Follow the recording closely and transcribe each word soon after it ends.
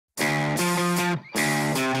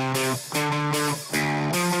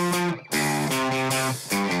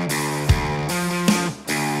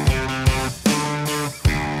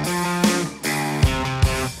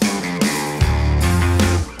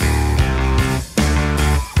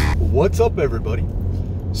What's up, everybody?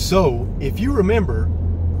 So if you remember,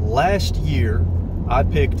 last year I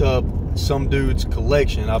picked up some dude's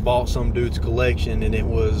collection. I bought some dude's collection, and it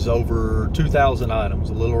was over 2,000 items,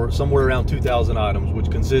 somewhere around 2,000 items, which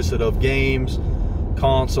consisted of games,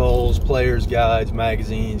 consoles, players guides,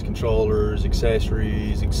 magazines, controllers,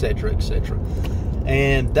 accessories, etc., etc.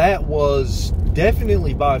 And that was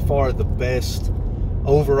definitely by far the best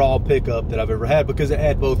overall pickup that I've ever had, because it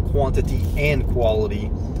had both quantity and quality,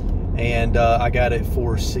 and I got it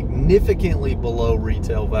for significantly below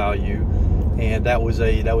retail value, and that was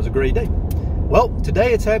a great day. Well,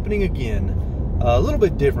 today it's happening again, a little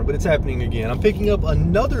bit different, but it's happening again. I'm picking up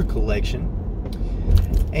another collection,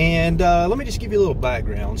 and let me just give you a little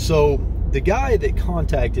background. So the guy that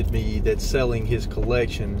contacted me that's selling his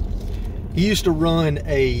collection, he used to run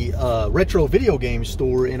a retro video game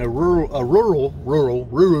store in a rural,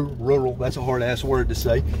 that's a hard ass word to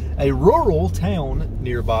say, a rural town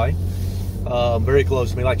nearby, very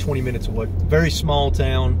close to me, like 20 minutes away. Very small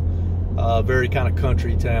town, very kind of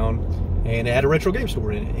country town, and it had a retro game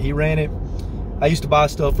store in it. He ran it. I used to buy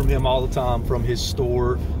stuff from him all the time from his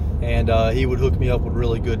store, and he would hook me up with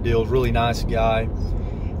really good deals. Really nice guy.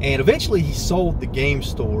 And eventually he sold the game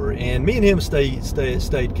store, and me and him stayed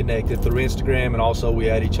connected through Instagram, and also we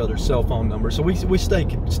had each other's cell phone numbers, so we stayed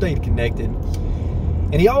connected.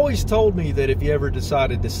 And he always told me that if he ever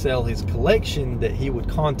decided to sell his collection, that he would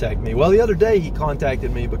contact me. Well, the other day he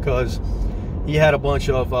contacted me because he had a bunch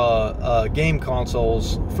of game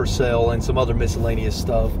consoles for sale and some other miscellaneous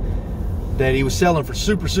stuff that he was selling for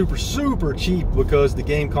super cheap, because the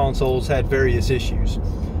game consoles had various issues.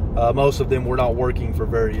 Most of them were not working for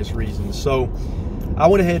various reasons. So I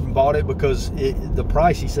went ahead and bought it because the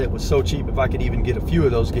price, he said, was so cheap. If I could even get a few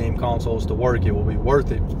of those game consoles to work, it will be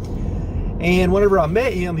worth it. And whenever I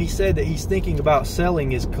met him, he said that he's thinking about selling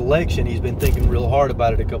his collection. He's been thinking real hard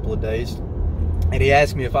about it a couple of days. And he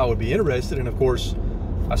asked me if I would be interested. And of course,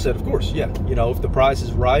 I said, of course, yeah. You know, if the price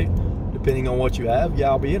is right, depending on what you have, yeah,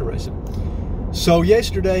 I'll be interested. So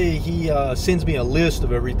yesterday, he sends me a list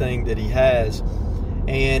of everything that he has.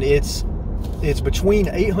 And it's between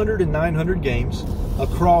 800 and 900 games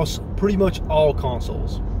across pretty much all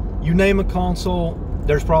consoles. You name a console,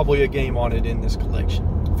 there's probably a game on it in this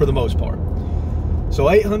collection, for the most part. So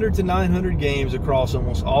 800 to 900 games across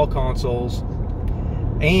almost all consoles,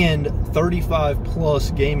 and 35 plus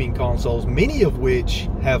gaming consoles, many of which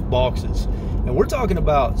have boxes. And we're talking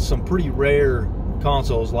about some pretty rare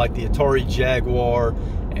consoles like the Atari Jaguar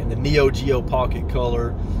and the Neo Geo Pocket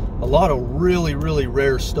Color. A lot of really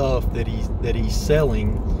rare stuff that he's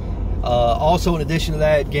selling. Also, in addition to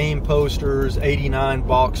that, game posters, 89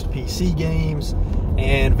 boxed PC games,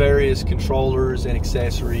 and various controllers and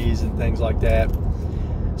accessories and things like that.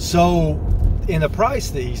 So, in the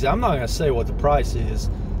price that he's, I'm not going to say what the price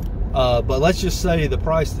is, but let's just say the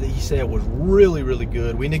price that he said was really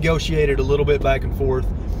good. We negotiated a little bit back and forth,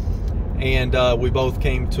 and we both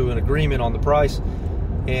came to an agreement on the price.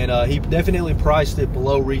 And he definitely priced it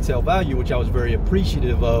below retail value, which I was very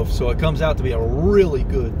appreciative of. So it comes out to be a really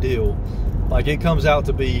good deal. Like, it comes out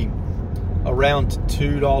to be around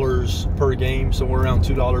 $2 per game, somewhere around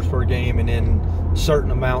 $2 per game, and then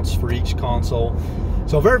certain amounts for each console.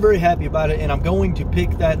 So I'm very happy about it, and I'm going to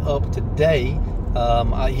pick that up today.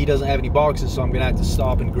 He doesn't have any boxes, so I'm going to have to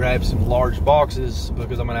stop and grab some large boxes,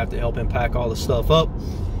 because I'm going to have to help him pack all the stuff up.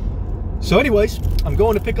 So anyways, I'm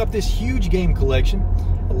going to pick up this huge game collection.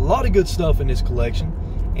 A lot of good stuff in this collection,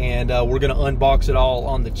 and we're going to unbox it all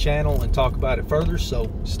on the channel and talk about it further, so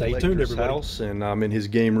stay tuned, everybody. House, and I'm in his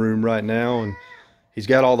game room right now, and he's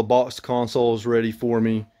got all the boxed consoles ready for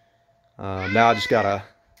me. Now I just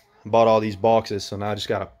bought all these boxes, so now I just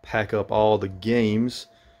gotta pack up all the games.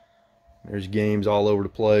 There's games all over the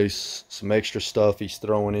place, some extra stuff he's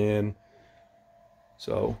throwing in.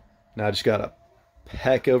 So now I just gotta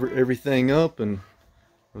pack everything up and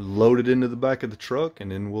load it into the back of the truck, and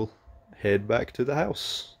then we'll head back to the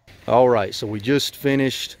house. All right, so we just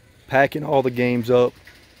finished packing all the games up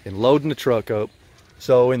and loading the truck up.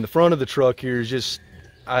 So in the front of the truck here is just,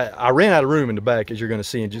 I ran out of room in the back, as you're going to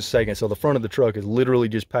see in just a second. So the front of the truck is literally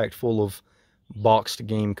just packed full of boxed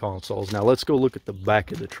game consoles. Now let's go look at the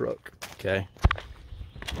back of the truck, okay?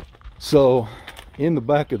 So in the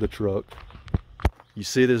back of the truck, you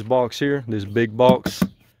see this box here, this big box?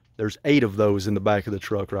 There's 8 of those in the back of the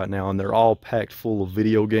truck right now, and they're all packed full of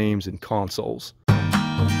video games and consoles.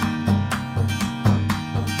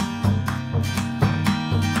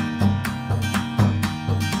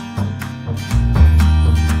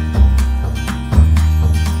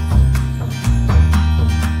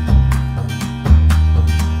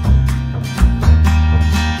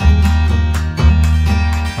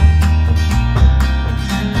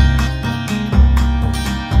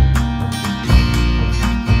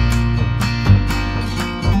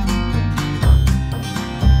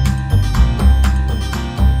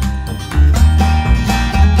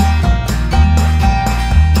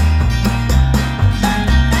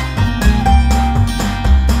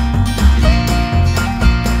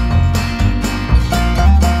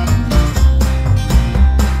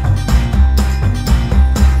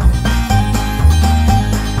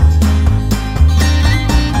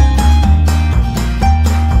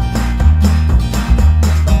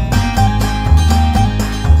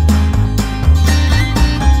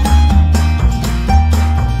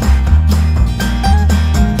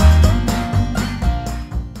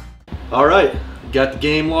 All right, got the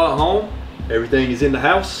game lot home. Everything is in the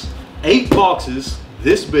house. 8 boxes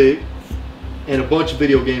this big and a bunch of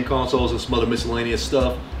video game consoles and some other miscellaneous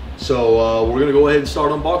stuff. So we're gonna go ahead and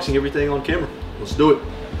start unboxing everything on camera. Let's do it.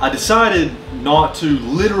 I decided not to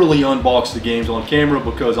literally unbox the games on camera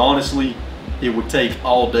because honestly, it would take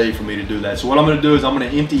all day for me to do that. So what I'm gonna do is I'm gonna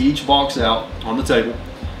empty each box out on the table,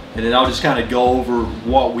 and then I'll just kind of go over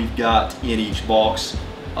what we've got in each box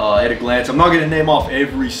at a glance. I'm not going to name off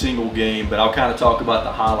every single game, but I'll kind of talk about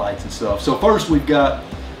the highlights and stuff. So first we've got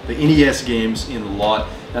the NES games in the lot.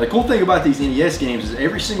 Now the cool thing about these NES games is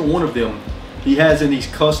every single one of them he has in these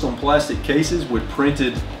custom plastic cases with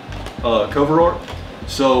printed cover art.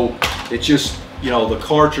 So it's just, you know, the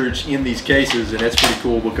cartridge in these cases, and that's pretty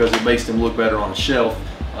cool because it makes them look better on a shelf,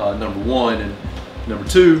 number one, and number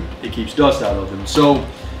two, it keeps dust out of them. So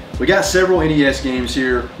we got several NES games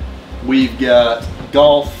here. We've got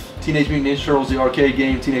Golf, Teenage Mutant Ninja Turtles, the arcade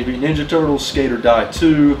game, Teenage Mutant Ninja Turtles, Skate or Die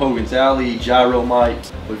 2, Hogan's Alley,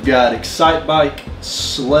 Gyromite. We've got Excite Bike,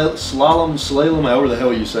 Slalom, however the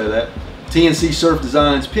hell you say that, TNC Surf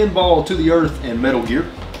Designs, Pinball, To the Earth, and Metal Gear.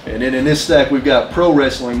 And then in this stack we've got Pro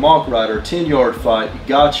Wrestling, Mock Rider, 10-Yard Fight,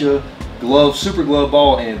 Gotcha, Glove, Super Glove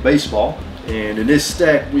Ball, and Baseball. And in this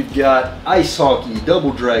stack we've got Ice Hockey,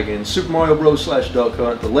 Double Dragon, Super Mario Bros. / Duck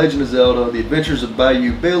Hunt, The Legend of Zelda, The Adventures of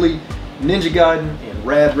Bayou Billy, Ninja Gaiden, and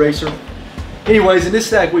Rad Racer. Anyways, in this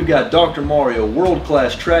stack we've got Dr. Mario, World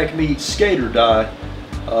Class Track Meet, Skate or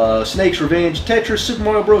Die, Snake's Revenge, Tetris, Super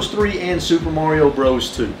Mario Bros. 3, and Super Mario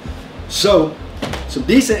Bros. 2. So, some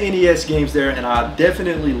decent NES games there, and I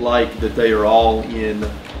definitely like that they are all in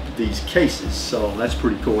these cases, so that's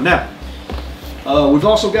pretty cool. Now, we've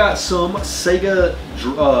also got some Sega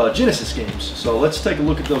Genesis games. So let's take a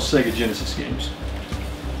look at those Sega Genesis games.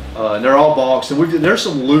 And they're all boxed, and there's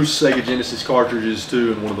some loose Sega Genesis cartridges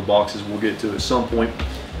too in one of the boxes we'll get to at some point.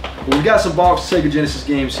 But we've got some boxed Sega Genesis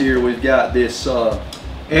games here. We've got this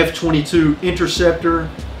F-22 Interceptor.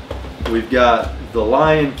 We've got the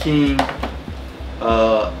Lion King,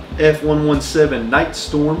 F-117 Night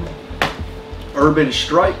Storm, Urban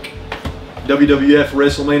Strike, WWF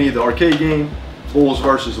WrestleMania, the arcade game, Bulls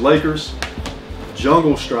versus Lakers,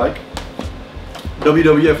 Jungle Strike,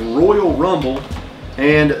 WWF Royal Rumble,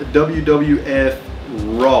 and WWF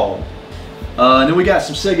Raw. And then we got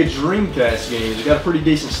some Sega Dreamcast games. We got a pretty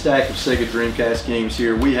decent stack of Sega Dreamcast games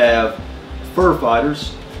here. We have Fur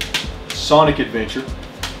Fighters, Sonic Adventure,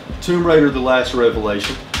 Tomb Raider: The Last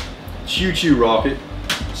Revelation, Choo Choo Rocket,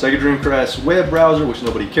 Sega Dreamcast web browser, which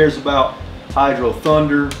nobody cares about, Hydro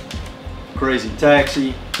Thunder, Crazy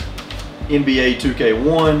Taxi, NBA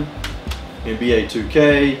 2K1, NBA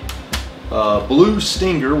 2K, Blue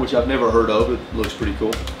Stinger, which I've never heard of, it looks pretty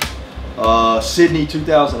cool, Sydney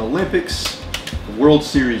 2000 Olympics, World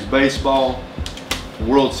Series Baseball,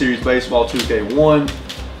 World Series Baseball 2K1,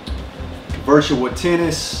 Virtua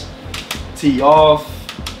Tennis, Tee Off,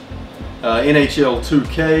 NHL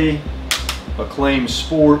 2K, Acclaim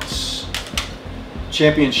Sports,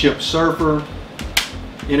 Championship Surfer,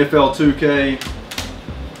 NFL 2K,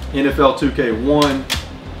 NFL 2K1,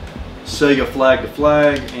 Sega Flag to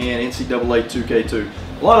Flag, and NCAA 2K2.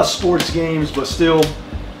 A lot of sports games, but still,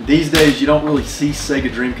 these days you don't really see Sega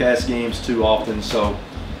Dreamcast games too often, so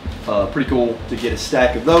pretty cool to get a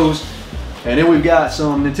stack of those. And then we've got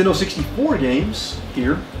some Nintendo 64 games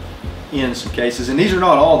here in some cases, and these are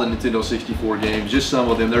not all the Nintendo 64 games, just some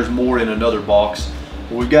of them. There's more in another box.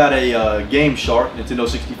 We've got a Game Shark, Nintendo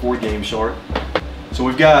 64 Game Shark. So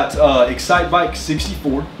we've got Excite Bike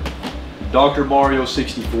 64, Dr. Mario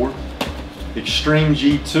 64, Extreme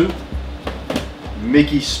G2,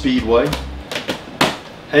 Mickey Speedway,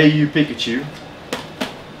 Hey You Pikachu,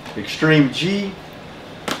 Extreme G,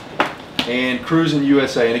 and Cruisin'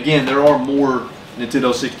 USA. And again, there are more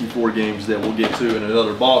Nintendo 64 games that we'll get to in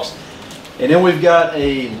another box. And then we've got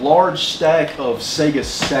a large stack of Sega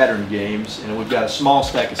Saturn games, and we've got a small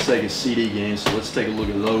stack of Sega CD games, so let's take a look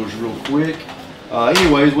at those real quick.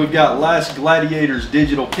 Anyways, we've got Last Gladiators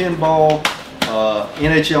Digital Pinball,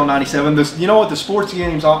 NHL 97. You know what, the sports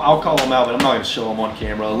games, I'll call them out, but I'm not going to show them on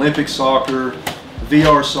camera. Olympic Soccer,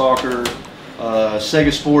 VR Soccer,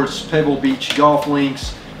 Sega Sports, Pebble Beach Golf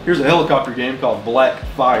Links. Here's a helicopter game called Black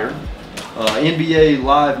Fire. NBA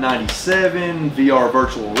Live 97, VR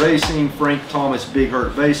Virtual Racing, Frank Thomas Big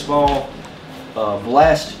Hurt Baseball,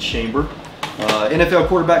 Blast Chamber, NFL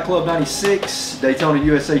Quarterback Club 96, Daytona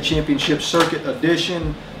USA Championship Circuit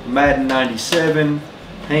Edition, Madden 97,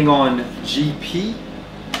 Hang On GP,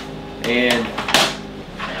 and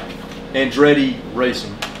Andretti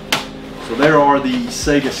Racing. So there are the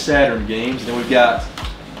Sega Saturn games. Then we've got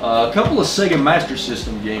a couple of Sega Master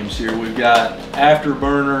System games here. We've got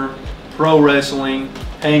Afterburner, Pro Wrestling,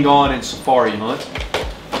 Hang On, and Safari Hunt.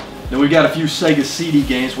 Then we've got a few Sega CD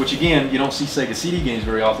games, which again, you don't see Sega CD games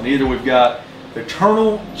very often either. We've got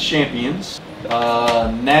Eternal Champions,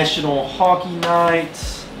 National Hockey Night,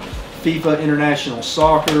 FIFA International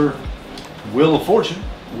Soccer, Wheel of Fortune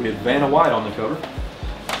with Vanna White on the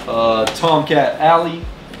cover, Tomcat Alley,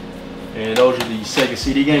 and those are the Sega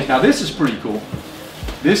CD games. Now this is pretty cool.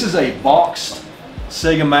 This is a boxed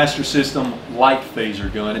Sega Master System light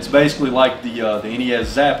phaser gun. It's basically like the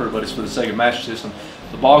NES Zapper, but it's for the Sega Master System.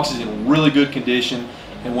 The box is in really good condition,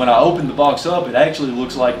 and when I open the box up, it actually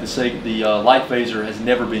looks like the light phaser has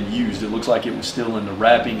never been used. It looks like it was still in the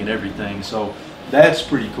wrapping and everything, so that's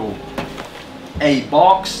pretty cool. A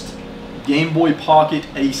boxed Game Boy Pocket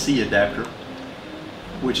AC adapter,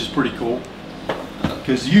 which is pretty cool,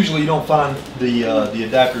 because usually you don't find the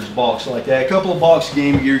adapters boxed like that. A couple of boxed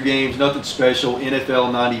Game Gear games, nothing special,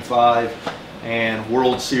 NFL 95 and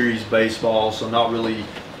World Series Baseball, so not really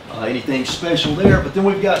anything special there. But then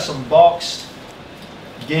we've got some boxed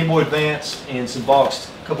Game Boy Advance and some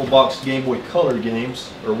couple boxed Game Boy Color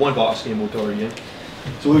games, or one boxed Game Boy Color game.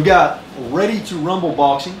 So we've got Ready to Rumble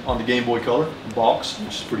Boxing on the Game Boy Color box,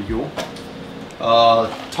 which is pretty cool.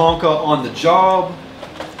 Tonka on the Job,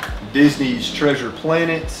 Disney's Treasure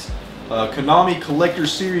Planet, Konami Collector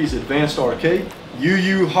Series Advanced Arcade, Yu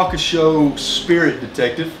Yu Hakusho Spirit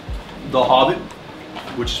Detective, The Hobbit,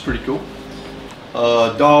 which is pretty cool.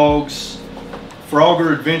 Dogs,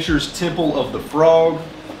 Frogger Adventures Temple of the Frog,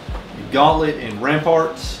 Gauntlet and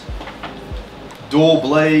Ramparts, Dual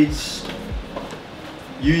Blades,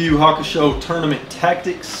 Yu Yu Hakusho Tournament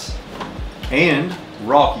Tactics, and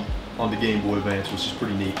Rocky on the Game Boy Advance, which is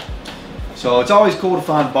pretty neat. So it's always cool to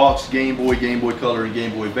find boxed Game Boy Color, and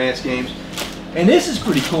Game Boy Advance games. And this is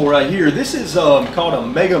pretty cool right here. This is called a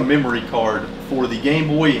Mega Memory Card for the Game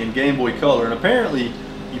Boy and Game Boy Color. And apparently,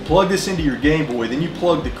 you plug this into your Game Boy, then you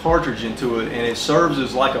plug the cartridge into it, and it serves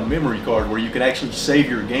as like a memory card where you can actually save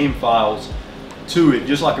your game files to it,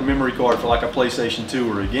 just like a memory card for like a PlayStation 2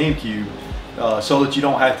 or a GameCube, so that you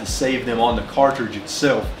don't have to save them on the cartridge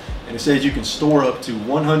itself. And it says you can store up to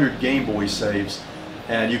 100 Game Boy saves,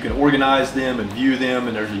 and you can organize them and view them,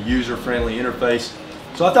 and there's a user-friendly interface.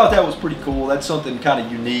 So I thought that was pretty cool. That's something kind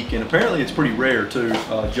of unique, and apparently it's pretty rare too,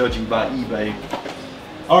 judging by eBay.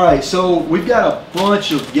 All right, so we've got a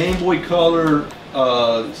bunch of Game Boy Color,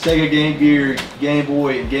 Sega Game Gear, Game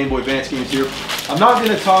Boy, and Game Boy Advance games here. I'm not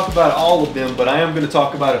going to talk about all of them, but I am going to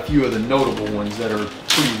talk about a few of the notable ones that are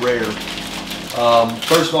pretty rare.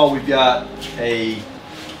 First of all, we got a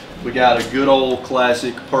good old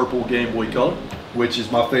classic purple Game Boy Color, which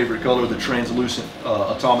is my favorite color, the translucent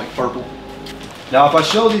atomic purple. Now, if I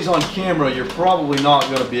show these on camera, you're probably not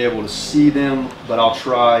going to be able to see them, but I'll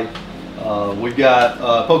try. We've got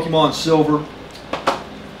Pokemon Silver.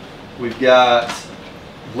 We've got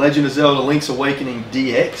Legend of Zelda Link's Awakening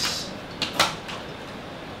DX.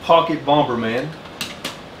 Pocket Bomberman.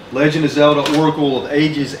 Legend of Zelda Oracle of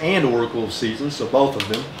Ages and Oracle of Seasons, so both of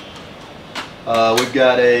them. We've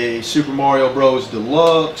got a Super Mario Bros.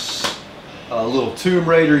 Deluxe. A little Tomb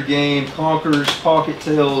Raider game, Conker's Pocket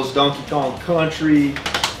Tales, Donkey Kong Country.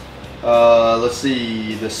 Let's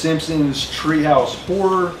see, The Simpsons Treehouse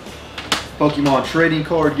Horror. Pokemon Trading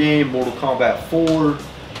Card Game, Mortal Kombat 4,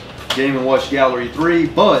 Game & Watch Gallery 3,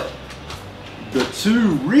 but the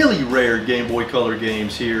two really rare Game Boy Color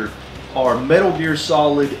games here are Metal Gear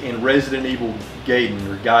Solid and Resident Evil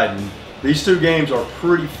Gaiden. These two games are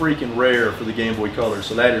pretty freaking rare for the Game Boy Color,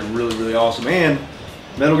 so that is really, really awesome. And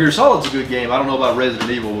Metal Gear Solid's a good game. I don't know about Resident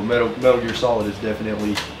Evil, but Metal Gear Solid is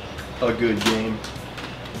definitely a good game.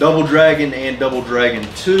 Double Dragon and Double Dragon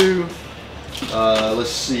 2.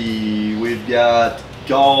 Let's see, we've got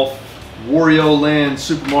Golf, Wario Land,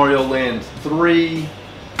 Super Mario Land 3,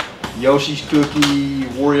 Yoshi's Cookie,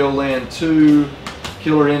 Wario Land 2,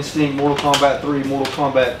 Killer Instinct, Mortal Kombat 3, Mortal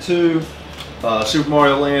Kombat 2, Super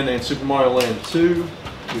Mario Land and Super Mario Land 2.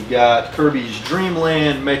 We've got Kirby's Dream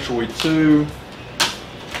Land, Metroid 2.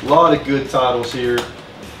 A lot of good titles here.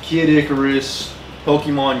 Kid Icarus,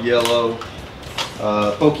 Pokemon Yellow,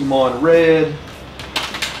 Pokemon Red,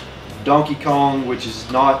 Donkey Kong, which is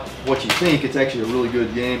not what you think. It's actually a really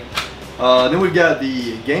good game. Then we've got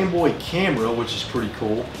the Game Boy Camera, which is pretty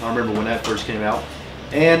cool. I remember when that first came out.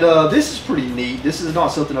 And this is pretty neat. This is not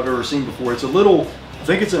something I've ever seen before. It's a little, I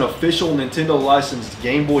think it's an official Nintendo licensed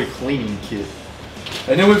Game Boy cleaning kit.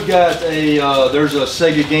 And then we've got there's a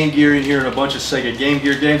Sega Game Gear in here and a bunch of Sega Game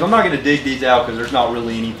Gear games. I'm not going to dig these out because there's not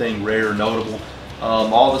really anything rare or notable.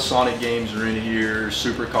 All the Sonic games are in here,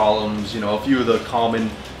 Super Columns, you know, a few of the common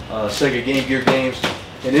Sega Game Gear games.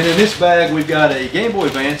 And then in this bag we've got a Game Boy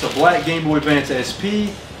Advance, a black Game Boy Advance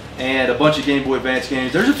SP, and a bunch of Game Boy Advance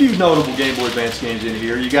games. There's a few notable Game Boy Advance games in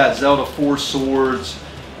here. You got Zelda 4 Swords,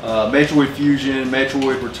 Metroid Fusion,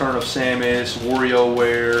 Metroid Return of Samus,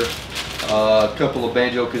 WarioWare, a couple of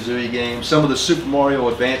Banjo-Kazooie games, some of the Super Mario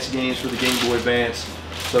Advance games for the Game Boy Advance.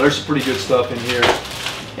 So there's some pretty good stuff in here.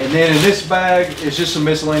 And then in this bag, it's just some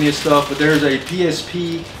miscellaneous stuff, but there's a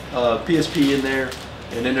PSP in there.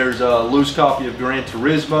 And then there's a loose copy of Gran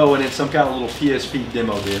Turismo, and then some kind of little PSP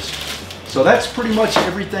demo disc. So that's pretty much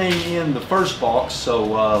everything in the first box. So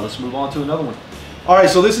let's move on to another one. All right,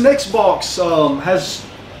 so this next box has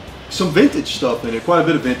some vintage stuff in it, quite a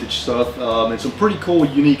bit of vintage stuff, and some pretty cool,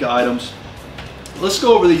 unique items. Let's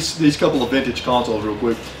go over these couple of vintage consoles real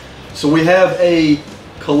quick. So we have a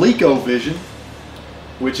ColecoVision,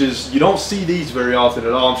 which is, you don't see these very often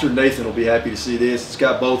at all. I'm sure Nathan will be happy to see this. It's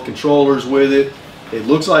got both controllers with it. It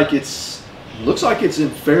looks like it's in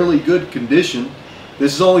fairly good condition.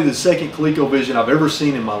 This is only the second ColecoVision I've ever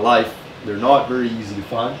seen in my life. They're not very easy to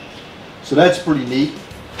find. So that's pretty neat.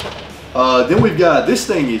 Then we've got, this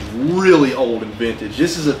thing is really old and vintage.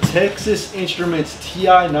 This is a Texas Instruments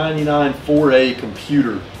TI-99 4A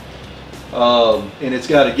computer. And it's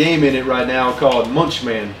got a game in it right now called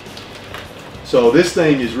Munchman. So this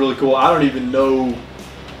thing is really cool. I don't even know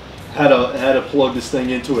how to plug this thing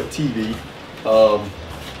into a TV.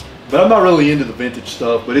 But I'm not really into the vintage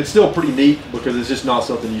stuff, but it's still pretty neat because it's just not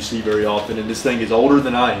something you see very often, and this thing is older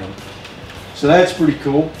than I am. So that's pretty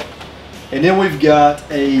cool. And then we've got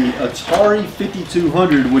a Atari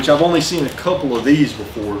 5200, which I've only seen a couple of these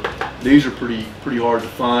before. These are pretty hard to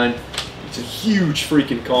find. It's a huge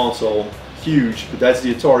freaking console, huge, but that's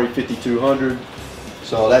the Atari 5200.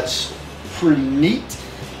 So that's pretty neat.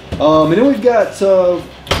 And then we've got,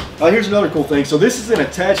 here's another cool thing. So this is an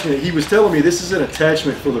attachment. He was telling me this is an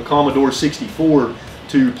attachment for the Commodore 64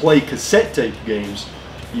 to play cassette tape games.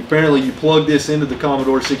 Apparently you plug this into the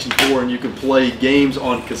Commodore 64 and you can play games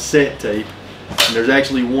on cassette tape. And there's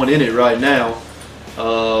actually one in it right now.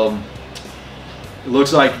 It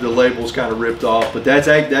looks like the label's kind of ripped off, but that's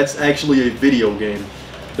actually a video game.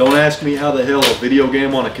 Don't ask me how the hell a video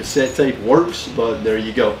game on a cassette tape works, but there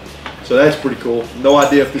you go. So that's pretty cool. No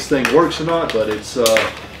idea if this thing works or not, but it's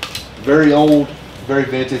very old, very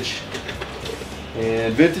vintage.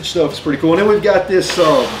 And vintage stuff is pretty cool. And then we've got this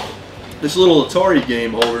this little Atari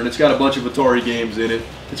game holder, and it's got a bunch of Atari games in it.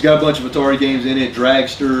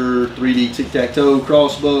 Dragster, 3D Tic-Tac-Toe,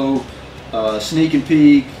 Crossbow, Sneak and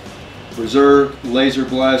Peek, Berserk, Laser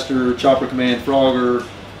Blaster, Chopper Command Frogger,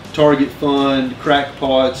 Target Fund,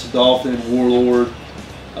 Crackpots, Dolphin, Warlord,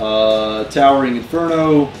 Towering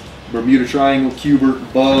Inferno, Bermuda Triangle,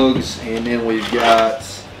 Cubert, Bugs, and then we've got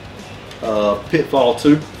Pitfall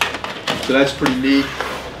 2. So that's pretty neat.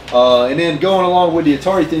 And then going along with the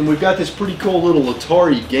Atari thing, we've got this pretty cool little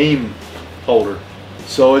Atari game holder.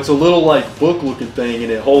 So it's a little like book looking thing,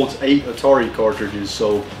 and it holds 8 Atari cartridges.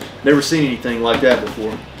 So never seen anything like that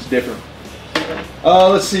before. It's different.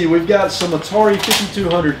 Let's see, we've got some Atari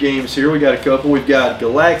 5200 games here. We got a couple. We've got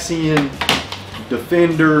Galaxian,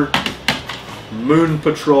 Defender, Moon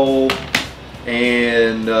Patrol,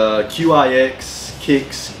 and QIX,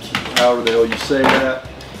 Kicks, however the hell you say that.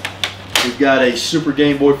 We've got a Super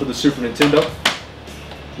Game Boy for the Super Nintendo.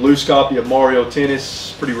 Loose copy of Mario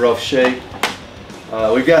Tennis, pretty rough shape.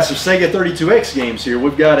 We've got some Sega 32X games here.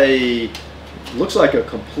 We've got looks like a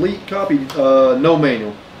complete copy, no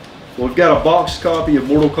manual. We've got a box copy of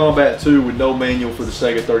Mortal Kombat 2 with no manual for the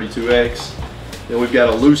Sega 32X. Then we've got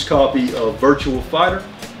a loose copy of Virtua Fighter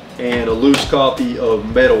and a loose copy of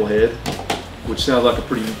Metalhead, which sounds like a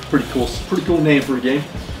pretty cool name for a game.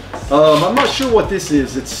 I'm not sure what this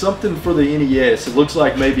is. It's something for the NES. It looks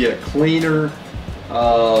like maybe a cleaner.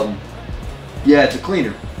 Yeah, it's a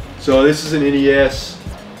cleaner. So this is an NES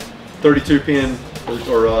 32 pin,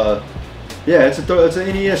 yeah, it's an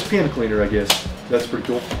NES pin cleaner, I guess. That's pretty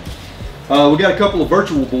cool. We got a couple of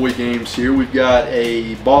Virtual Boy games here. We've got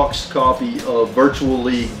a box copy of Virtual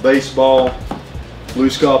League Baseball,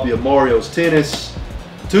 loose copy of Mario's Tennis,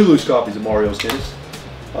 2 loose copies of Mario's Tennis,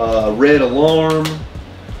 Red Alarm,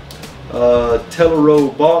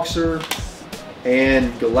 Telero Boxer,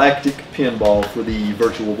 and Galactic Pinball for the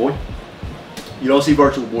Virtual Boy. You don't see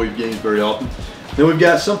Virtual Boy games very often. Then we've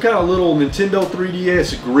got some kind of little Nintendo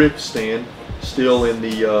 3DS grip stand still in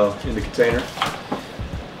the container.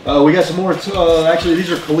 We got some more. Actually, these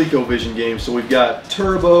are ColecoVision games. So we've got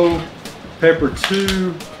Turbo, Pepper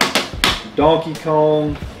 2, Donkey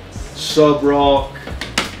Kong, Sub Rock,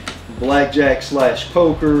 Blackjack /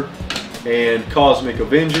 Poker, and Cosmic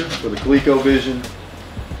Avenger for the ColecoVision.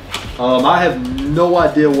 I have no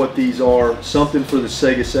idea what these are. Something for the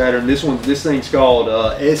Sega Saturn. This thing's called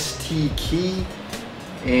ST Key.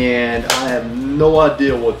 and I have no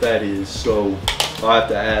idea what that is. So I'll have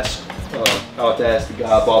to ask. I'll have to ask the guy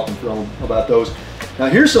I bought them from about those. Now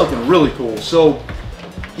here's something really cool. So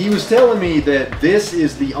he was telling me that this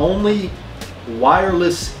is the only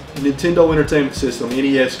wireless Nintendo Entertainment System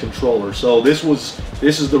NES controller. So this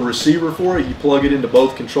is the receiver for it. You plug it into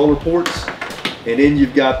both controller ports, and then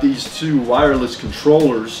you've got these two wireless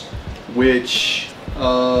controllers, which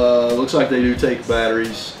looks like they do take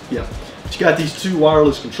batteries. Yeah, but you got these two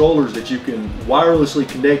wireless controllers that you can wirelessly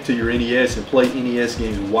connect to your NES and play NES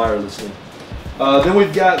games wirelessly. Then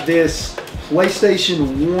we've got this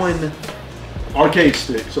PlayStation 1 arcade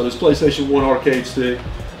stick. So this PlayStation 1 arcade stick,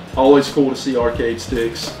 always cool to see arcade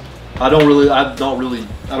sticks. I don't really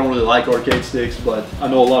like arcade sticks, but I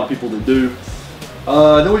know a lot of people that do.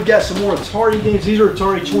 Then we've got some more Atari games. These are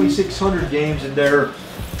Atari 2600 games, and they're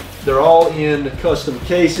all in custom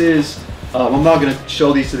cases. I'm not going to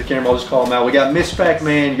show these to the camera. I'll just call them out. We got Miss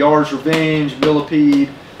Pac-Man, Yar's Revenge, Millipede,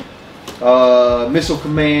 Missile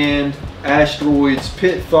Command, Asteroids,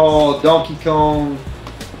 Pitfall, Donkey Kong,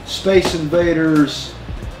 Space Invaders,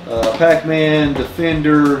 Pac-Man,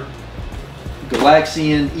 Defender,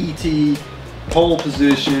 Galaxian, E.T., Pole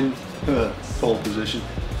Position,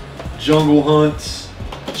 Jungle Hunts,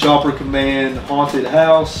 Chopper Command, Haunted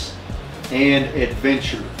House, and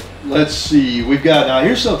Adventure. Let's see, we've got, now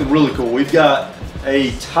here's something really cool. We've got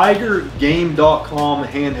a TigerGame.com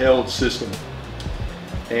handheld system.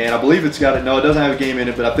 And I believe it's got it, no, it doesn't have a game in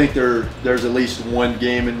it, but I think there's at least one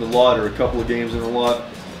game in the lot or a couple of games in the lot.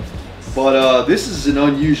 But this is an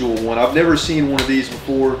unusual one. I've never seen one of these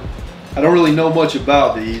before. I don't really know much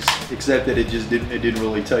about these, except that it didn't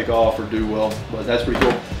really take off or do well, but that's pretty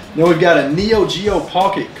cool. Then we've got a Neo Geo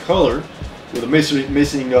Pocket Color with a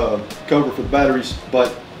missing cover for the batteries,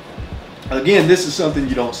 but again, this is something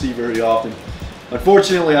you don't see very often.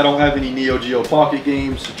 Unfortunately, I don't have any Neo Geo Pocket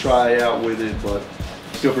games to try out with it, but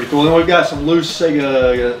still pretty cool. Then we've got some loose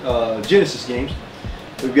Sega Genesis games.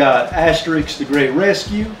 We've got Asterix The Great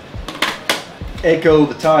Rescue, Echo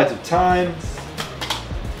The Tides of Time,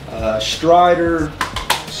 Strider,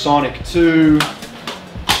 Sonic 2,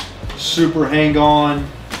 Super Hang-On,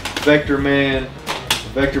 Vector Man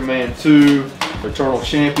 2, Eternal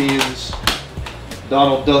Champions,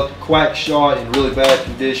 Donald Duck Quack Shot in really bad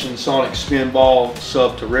condition, Sonic Spinball,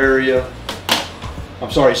 Subterrania,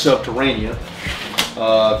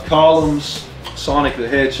 Columns, Sonic the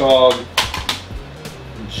Hedgehog,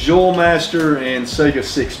 Jewel Master, and Sega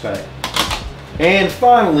Six Pack. And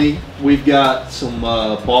finally, we've got some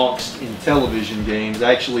boxed in television games.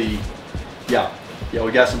 Actually, yeah,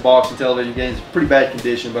 we got some boxed in television games. Pretty bad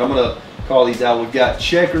condition, but I'm gonna call these out. We've got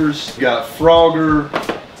Checkers, we've got Frogger,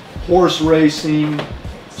 Horse Racing,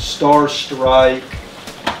 Star Strike,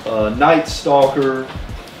 Night Stalker,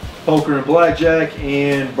 Poker and Blackjack,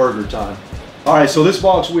 and Burger Time. All right, so this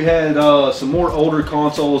box we had some more older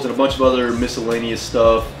consoles and a bunch of other miscellaneous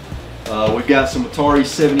stuff. We've got some Atari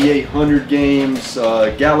 7800 games,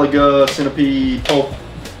 Galaga, Centipede,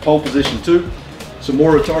 Pole Position 2. Some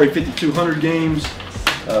more Atari 5200 games.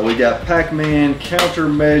 We got Pac-Man,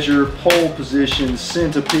 Countermeasure, Pole Position,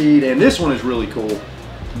 Centipede, and this one is really cool.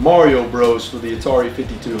 Mario Bros for the Atari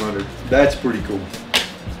 5200. That's pretty cool.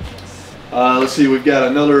 Let's see, we've got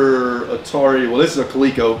another Atari, well this is a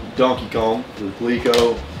Coleco, Donkey Kong for the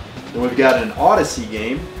Coleco. Then we've got an Odyssey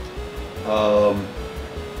game.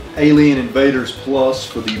 Alien Invaders Plus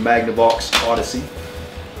for the Magnavox Odyssey.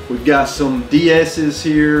 We've got some DS's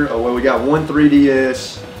here. Oh, well, we got one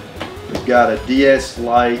 3DS. We've got a DS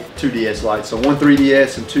Lite, two DS Lites. So one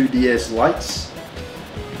 3DS and two DS Lites.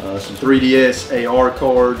 Some 3DS AR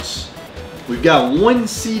cards. We've got one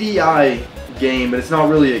CDI game, but it's not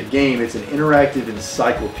really a game. It's an interactive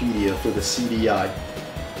encyclopedia for the CDI.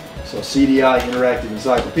 So CDI Interactive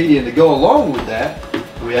Encyclopedia. And to go along with that,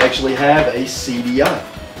 we actually have a CDI.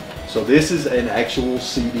 So this is an actual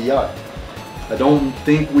CDI. I don't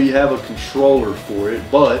think we have a controller for it,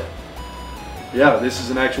 but yeah, this is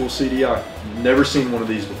an actual CDI. Never seen one of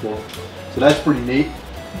these before. So that's pretty neat.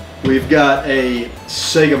 We've got a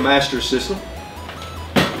Sega Master System.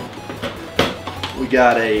 We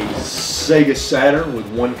got a Sega Saturn with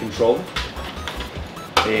one controller.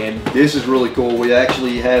 And this is really cool. We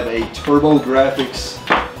actually have a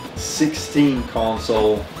TurboGrafx 16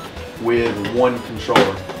 console with one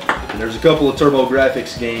controller. And there's a couple of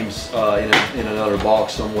TurboGrafx games in another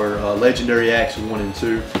box somewhere, Legendary Acts 1 and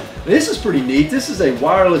 2. This is pretty neat. This is a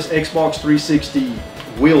wireless Xbox 360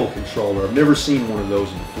 wheel controller. I've never seen one of those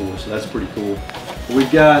before, so that's pretty cool.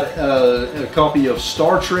 We've got a copy of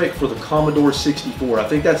Star Trek for the Commodore 64. I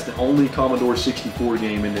think that's the only Commodore 64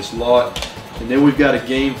 game in this lot. And then we've got a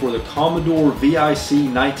game for the Commodore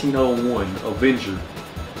VIC 1901 Avenger.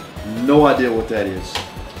 No idea what that is.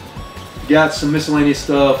 Got some miscellaneous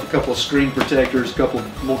stuff, a couple of screen protectors, a couple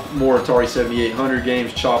more Atari 7800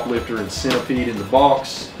 games, Choplifter and Centipede in the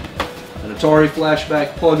box. An Atari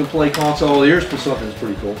Flashback plug-and-play console. Here's something that's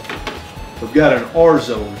pretty cool. We've got an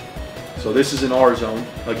R-Zone. So this is an R-Zone.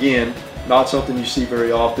 Again, not something you see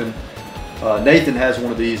very often. Nathan has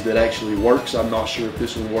one of these that actually works. I'm not sure if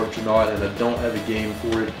this one works or not, and I don't have a game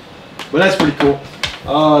for it. But that's pretty cool.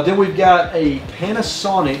 Then we've got a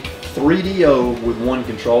Panasonic 3DO with one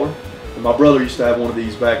controller. And my brother used to have one of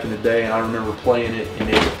these back in the day, and I remember playing it, and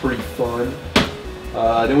it was pretty fun.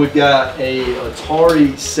 Then we've got a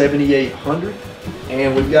Atari 7800,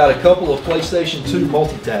 and we've got a couple of PlayStation 2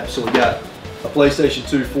 multi-taps. So we've got a PlayStation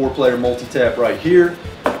 2 4-player multi-tap right here,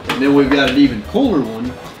 and then we've got an even cooler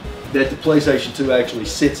one that the PlayStation 2 actually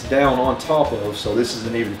sits down on top of. So this is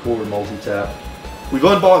an even cooler multi-tap. We've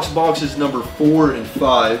unboxed boxes number 4 and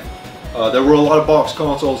 5. There were a lot of box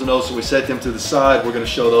consoles in those, so we set them to the side. We're going to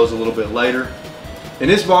show those a little bit later. In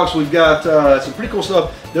this box, we've got some pretty cool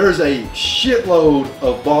stuff. There's a shitload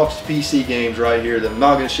of boxed PC games right here that I'm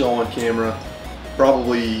not going to show on camera.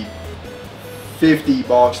 Probably 50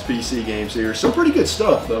 boxed PC games here. Some pretty good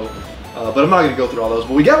stuff, though. But I'm not going to go through all those.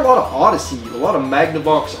 But we got a lot of Odyssey, a lot of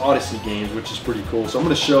Magnavox Odyssey games, which is pretty cool. So I'm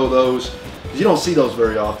going to show those, because you don't see those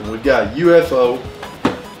very often. We've got UFO,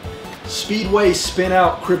 Speedway Spin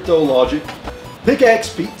Out Crypto Logic,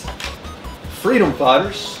 Pickaxe Pete, Freedom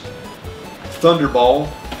Fighters, Thunderball.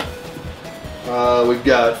 We've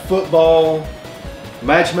got Football,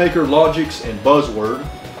 Matchmaker Logics and Buzzword,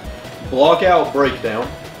 Blockout Breakdown,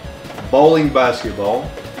 Bowling Basketball,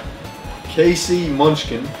 KC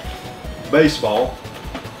Munchkin, Baseball,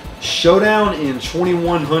 Showdown in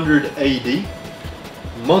 2100 AD,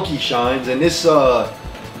 Monkey Shines, and this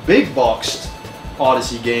big boxed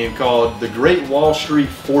Odyssey game called The Great Wall Street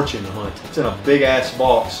Fortune Hunt. It's in a big ass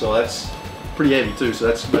box, so that's pretty heavy too, so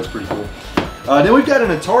that's pretty cool. Then we've got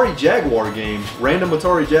an Atari Jaguar game, random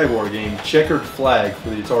Atari Jaguar game, Checkered Flag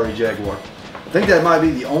for the Atari Jaguar. I think that might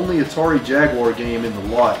be the only Atari Jaguar game in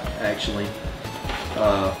the lot, actually.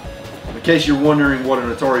 In case you're wondering what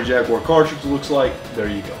an Atari Jaguar cartridge looks like, there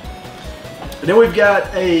you go. And then we've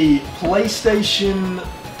got a PlayStation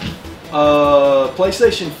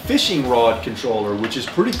fishing rod controller, which is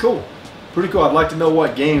pretty cool. Pretty cool. I'd like to know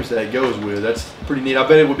what games that goes with. That's pretty neat. I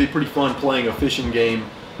bet it would be pretty fun playing a fishing game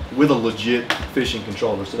with a legit fishing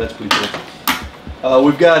controller, so that's pretty cool.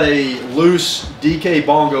 We've got a loose DK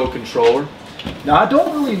Bongo controller. Now, I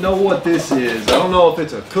don't really know what this is. I don't know if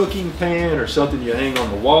it's a cooking pan or something you hang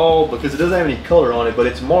on the wall, because it doesn't have any color on it, but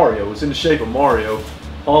it's Mario. It's in the shape of Mario,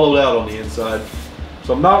 hollowed out on the inside.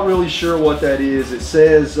 So I'm not really sure what that is. It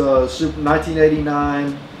says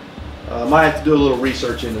 1989. Might have to do a little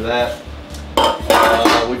research into that.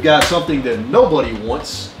 We've got something that nobody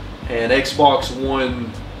wants, an Xbox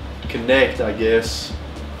One Connect, I guess.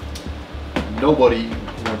 Nobody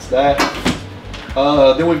wants that.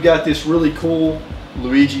 Then we've got this really cool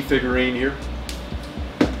Luigi figurine here.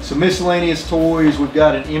 Some miscellaneous toys. We've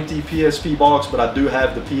got an empty PSP box, but I do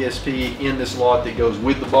have the PSP in this lot that goes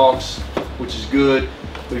with the box, which is good.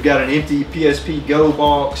 We've got an empty PSP Go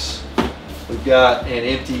box. We've got an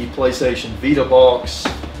empty PlayStation Vita box,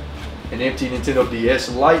 an empty Nintendo DS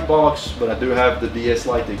Lite box, but I do have the DS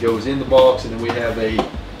Lite that goes in the box, and then we have a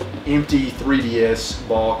empty 3DS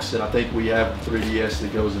box, and I think we have the 3DS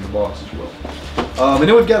that goes in the box as well. And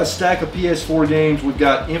then we've got a stack of PS4 games. We've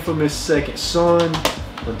got Infamous Second Son,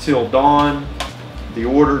 Until Dawn, The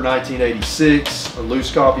Order 1986, a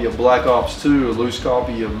loose copy of Black Ops 2, a loose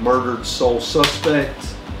copy of Murdered Soul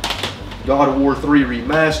Suspect, God of War 3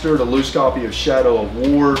 Remastered, a loose copy of Shadow of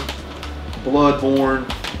War, Bloodborne,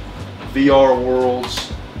 VR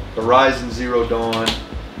Worlds, Horizon Zero Dawn,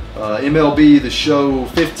 MLB The Show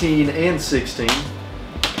 15 and 16,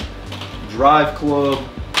 Drive Club,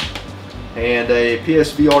 and a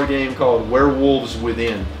PSVR game called Werewolves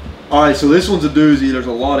Within. Alright, so this one's a doozy. There's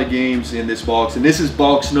a lot of games in this box, and this is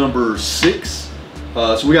box number 6.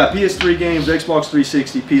 So we got PS3 games, Xbox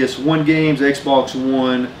 360, PS1 games, Xbox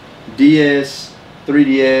One, DS,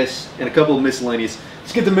 3DS, and a couple of miscellaneous.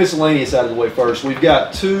 Let's get the miscellaneous out of the way first. We've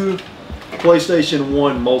got 2 PlayStation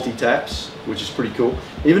 1 multi-taps, which is pretty cool.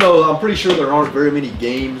 Even though I'm pretty sure there aren't very many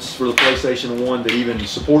games for the PlayStation 1 that even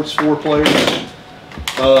supports 4 players.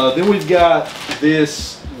 Then we've got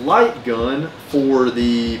this light gun for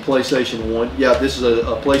the PlayStation 1. Yeah, this is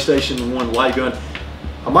a PlayStation 1 light gun.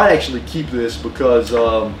 I might actually keep this because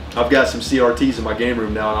I've got some CRTs in my game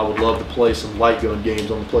room now, and I would love to play some light gun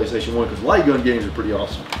games on the PlayStation 1, because light gun games are pretty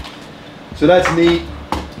awesome. So that's neat.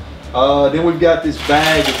 Then we've got this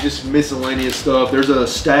bag of just miscellaneous stuff. There's a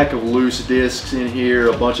stack of loose discs in here,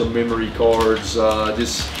 a bunch of memory cards,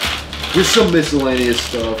 just some miscellaneous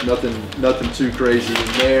stuff. Nothing too crazy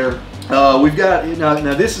in there. We've got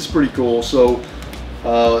now this is pretty cool. So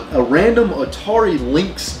a random Atari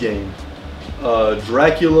Lynx game,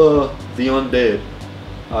 Dracula the Undead.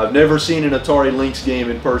 I've never seen an Atari Lynx game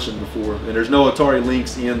in person before, and there's no Atari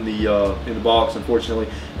Lynx in the box, unfortunately.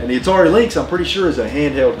 And the Atari Lynx, I'm pretty sure, is a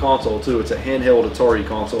handheld console too. It's a handheld Atari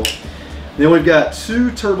console. Then we've got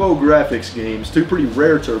two TurboGrafx games, two pretty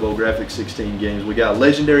rare TurboGrafx 16 games. We got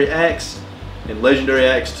Legendary Axe and Legendary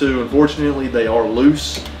Axe 2. Unfortunately, they are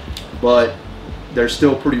loose, but they're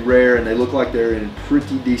still pretty rare, and they look like they're in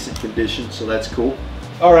pretty decent condition, so that's cool.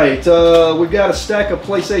 All right, we've got a stack of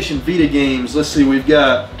PlayStation Vita games. Let's see, we've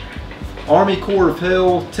got Army Corps of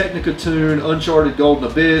Hell, Technica Tune, Uncharted Golden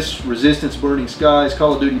Abyss, Resistance Burning Skies,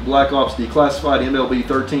 Call of Duty Black Ops Declassified, MLB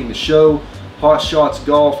 13 The Show, Hot Shots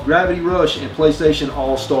Golf, Gravity Rush, and PlayStation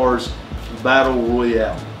All-Stars Battle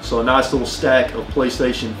Royale. So a nice little stack of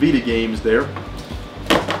PlayStation Vita games there.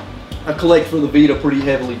 I collect for the Vita pretty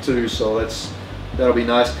heavily too, so that'll be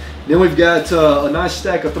nice. Then we've got a nice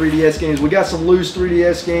stack of 3DS games. We got some loose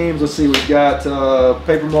 3DS games. Let's see, we've got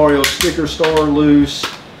Paper Mario Sticker Star loose,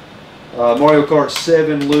 Mario Kart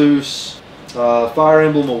 7 loose, Fire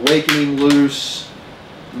Emblem Awakening loose,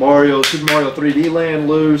 Super Mario 3D Land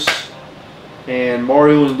loose, and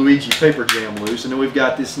Mario and Luigi Paper Jam loose. And then we've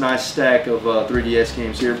got this nice stack of 3DS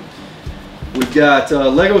games here. We've got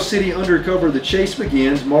Lego City Undercover The Chase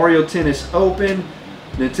Begins, Mario Tennis Open,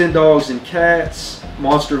 Nintendogs and Cats,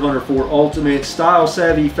 Monster Hunter 4 Ultimate, Style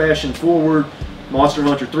Savvy Fashion Forward, Monster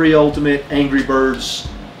Hunter 3 Ultimate, Angry Birds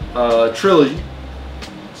Trilogy.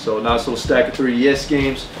 So a nice little stack of 3DS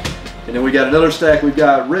games. And then we got another stack. We've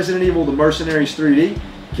got Resident Evil The Mercenaries 3D,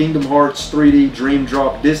 Kingdom Hearts 3D Dream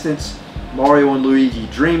Drop Distance, Mario and Luigi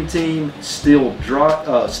Dream Team, Steel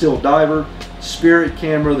Diver, Spirit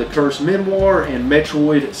Camera The Cursed Memoir, and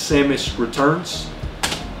Metroid Samus Returns.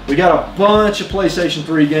 We got a bunch of PlayStation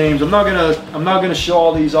 3 games. I'm not gonna show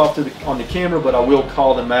all these off on the camera, but I will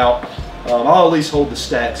call them out. I'll at least hold the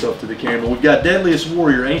stacks up to the camera. We've got Deadliest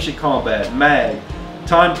Warrior, Ancient Combat, MAG,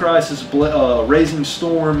 Time Crisis, Raising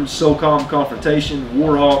Storm, SOCOM Confrontation,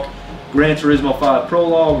 Warhawk, Gran Turismo 5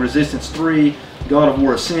 Prologue, Resistance 3, God of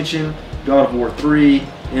War Ascension, God of War 3,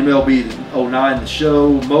 MLB 09 The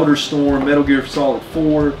Show, MotorStorm, Metal Gear Solid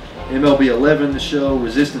 4, MLB 11 The Show,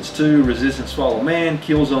 Resistance 2, Resistance Follow Man,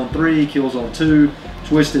 Killzone 3, Killzone 2,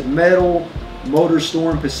 Twisted Metal,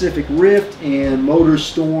 MotorStorm Pacific Rift, and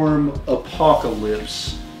MotorStorm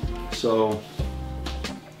Apocalypse. So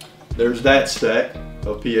there's that stack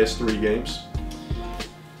of PS3 games.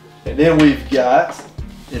 And then we've got,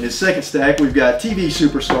 in the second stack, we've got TV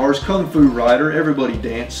Superstars, Kung Fu Rider, Everybody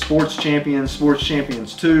Dance, Sports Champions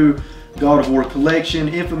 2, God of War Collection,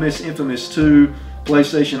 Infamous 2,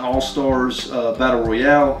 PlayStation All-Stars Battle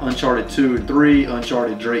Royale, Uncharted 2 and 3,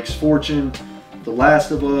 Uncharted Drake's Fortune, The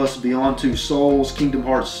Last of Us, Beyond Two Souls, Kingdom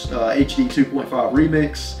Hearts HD 2.5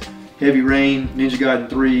 Remix, Heavy Rain, Ninja Gaiden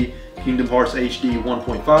 3, Kingdom Hearts HD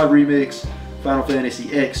 1.5 Remix, Final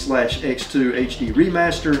Fantasy X/X2 HD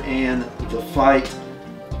Remaster, and The Fight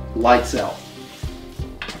Lights Out.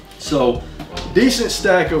 So, decent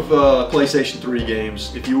stack of PlayStation 3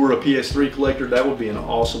 games. If you were a PS3 collector, that would be an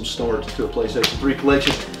awesome start to a PlayStation 3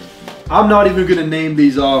 collection. I'm not even going to name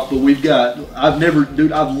these off, but we've got, I've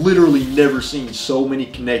literally never seen so many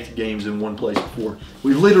Kinect games in one place before.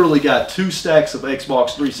 We've literally got 2 stacks of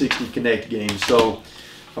Xbox 360 Kinect games, so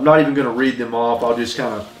I'm not even going to read them off. I'll just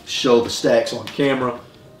kind of show the stacks on camera.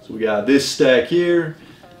 So we got this stack here,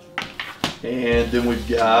 and then we've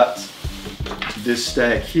got this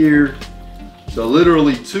stack here. So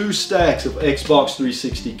literally 2 stacks of Xbox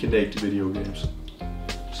 360 Kinect video games.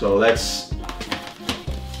 So that's,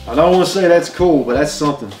 I don't want to say that's cool, but that's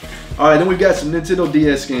something. Alright, then we've got some Nintendo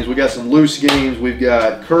DS games. We got some loose games. We've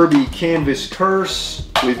got Kirby Canvas Curse.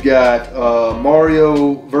 We've got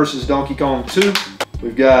Mario vs. Donkey Kong 2.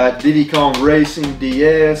 We've got Diddy Kong Racing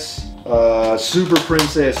DS. Super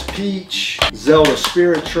Princess Peach. Zelda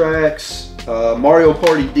Spirit Tracks. Mario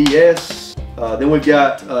Party DS. Then we've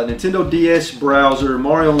got Nintendo DS browser,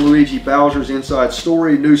 Mario and Luigi Bowser's Inside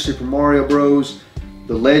Story, New Super Mario Bros.,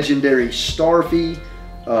 the legendary Starfy,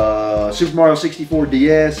 Super Mario 64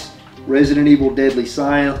 DS, Resident Evil Deadly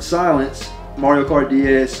Silence, Mario Kart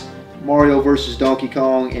DS, Mario vs. Donkey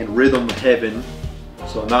Kong, and Rhythm Heaven.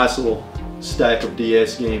 So a nice little stack of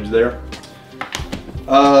DS games there.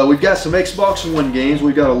 We've got some Xbox One games.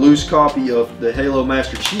 We've got a loose copy of the Halo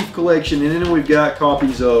Master Chief Collection, and then we've got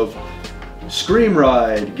copies of Scream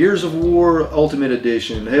Ride, Gears of War Ultimate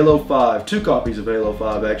Edition, Halo 5, 2 copies of Halo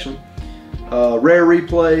 5 actually, Rare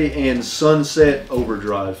Replay, and Sunset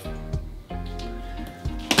Overdrive.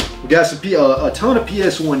 We got a ton of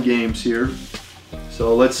PS1 games here.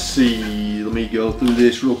 So let's see, let me go through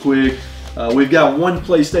this real quick. We've got one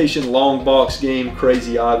PlayStation long box game,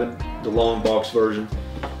 Crazy Ivan, the long box version.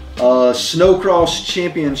 Snowcross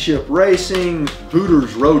Championship Racing,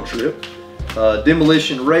 Hooters Road Trip,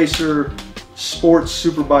 Demolition Racer, Sports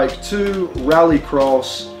Superbike 2,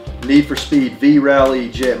 Rallycross, Need for Speed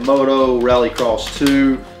V-Rally, Jet Moto, Rallycross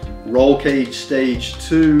 2, Roll Cage Stage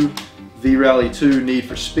 2, V-Rally 2, Need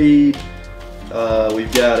for Speed.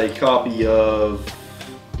 We've got a copy of,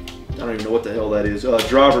 I don't even know what the hell that is,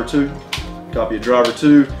 Driver 2, copy of Driver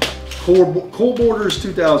 2, Cool Borders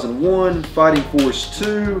 2001, Fighting Force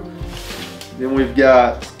 2. Then we've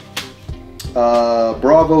got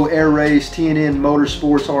Bravo Air Race, TNN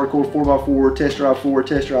Motorsports Hardcore 4x4, Test Drive 4,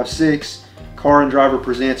 Test Drive 6, Car and Driver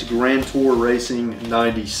Presents Grand Tour Racing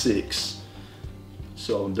 96.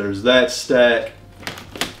 So there's that stack.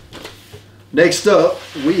 Next up,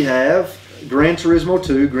 we have Gran Turismo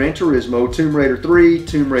 2, Gran Turismo, Tomb Raider 3,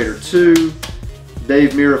 Tomb Raider 2,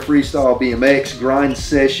 Dave Mirra Freestyle BMX, Grind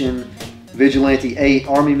Session, Vigilante 8,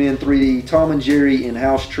 Army Men 3D, Tom and Jerry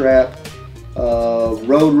In-House Trap,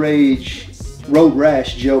 Road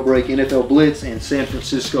Rash Jailbreak, NFL Blitz, and San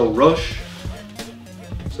Francisco Rush.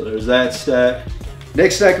 So there's that stack.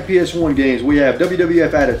 Next stack of PS1 games, we have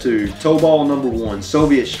WWF Attitude, Towball No. 1,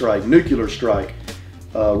 Soviet Strike, Nuclear Strike,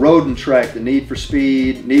 Road and Track, the Need for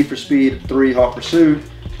Speed 3, Hot Pursuit,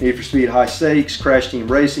 Need for Speed High Stakes, Crash Team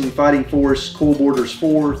Racing, Fighting Force, Cool Borders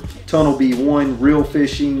 4, Tunnel B1, Real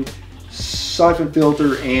Fishing, Siphon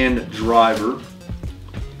Filter, and Driver.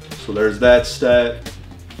 So there's that stack.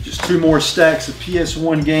 Just 2 more stacks of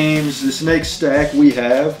PS1 games. This next stack we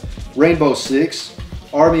have Rainbow Six,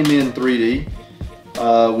 Army Men 3D.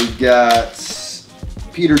 We've got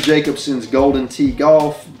Peter Jacobson's Golden Tee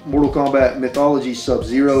Golf, Mortal Kombat Mythology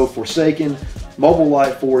Sub-Zero, Forsaken, Mobile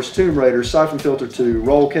Light Force, Tomb Raider, Siphon Filter 2,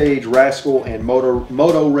 Roll Cage, Rascal, and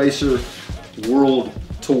Moto Racer World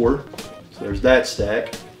Tour. So there's that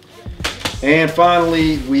stack. And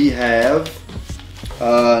finally, we have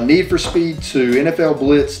Need for Speed 2, NFL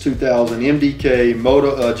Blitz 2000,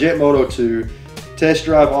 MDK, Jet Moto 2, Test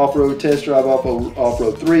Drive Off-Road, Test Drive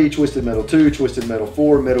Off-Road 3, Twisted Metal 2, Twisted Metal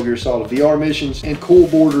 4, Metal Gear Solid VR Missions, and Cool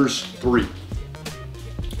Borders 3.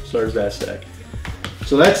 So there's that stack.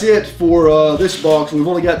 So that's it for this box. We've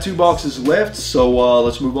only got 2 boxes left, so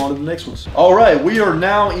let's move on to the next ones. All right, we are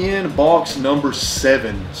now in box number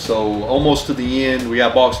 7. So almost to the end. We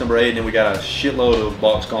got box number 8, and then we got a shitload of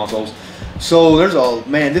box consoles. So there's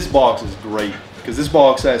man, this box is great because this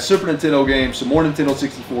box has Super Nintendo games, some more Nintendo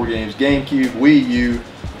 64 games, GameCube, Wii U,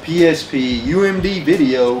 PSP, UMD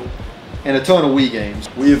Video, and a ton of Wii games.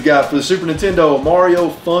 We have got for the Super Nintendo Mario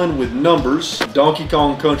Fun with Numbers, Donkey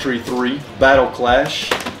Kong Country 3, Battle Clash.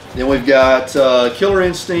 Then we've got Killer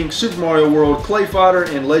Instinct, Super Mario World, Clay Fighter,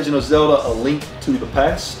 and Legend of Zelda: A Link to the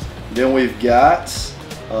Past. Then we've got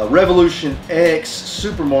Revolution X,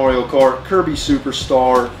 Super Mario Kart, Kirby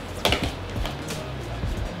Superstar,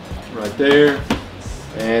 right there.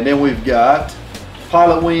 And then we've got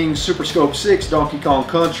Pilot Wings, Super Scope 6, Donkey Kong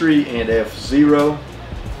Country, and F-Zero.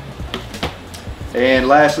 And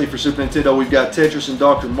lastly, for Super Nintendo, we've got Tetris and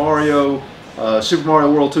Dr. Mario, Super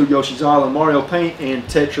Mario World 2, Yoshi's Island, Mario Paint, and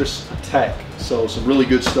Tetris Attack. So some really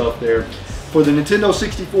good stuff there. For the Nintendo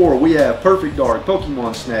 64, we have Perfect Dark,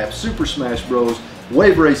 Pokemon Snap, Super Smash Bros.,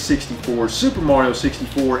 Wave Race 64, Super Mario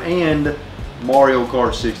 64, and Mario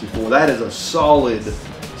Kart 64. That is a solid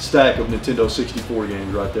stack of Nintendo 64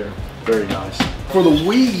 games right there. Very nice. For the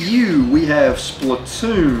Wii U, we have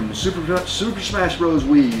Splatoon, Super Smash Bros.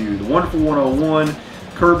 Wii U, The Wonderful 101,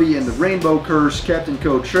 Kirby and the Rainbow Curse, Captain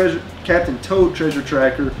Toad Treasure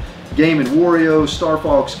Tracker, Game & Wario, Star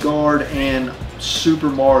Fox Guard, and Super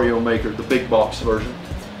Mario Maker, the big box version.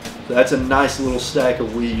 So that's a nice little stack of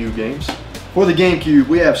Wii U games. For the GameCube,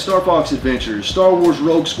 we have Star Fox Adventures, Star Wars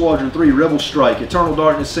Rogue Squadron 3, Rebel Strike, Eternal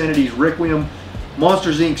Darkness, Sanity's Requiem,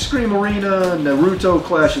 Monsters Inc. Scream Arena, Naruto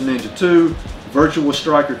Clash of Ninja 2, Virtua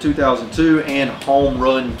Striker 2002, and Home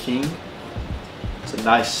Run King. It's a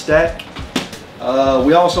nice stack.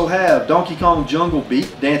 We also have Donkey Kong Jungle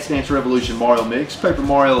Beat, Dance Dance Revolution Mario Mix, Paper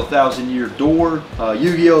Mario: A Thousand Year Door,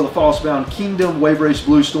 Yu-Gi-Oh! The Falsebound Kingdom, Wave Race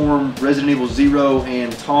Blue Storm, Resident Evil 0,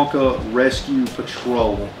 and Tonka Rescue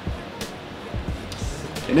Patrol.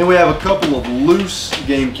 And then we have a couple of loose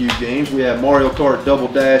GameCube games. We have Mario Kart Double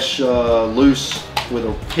Dash loose with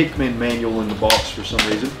a Pikmin manual in the box for some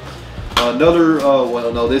reason. Another,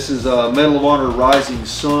 well, no, this is Medal of Honor Rising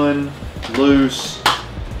Sun loose,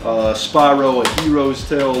 Spyro A Hero's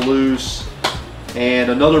Tale loose,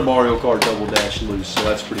 and another Mario Kart Double Dash loose, so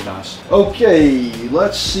that's pretty nice. Okay,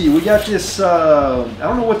 let's see, we got this, I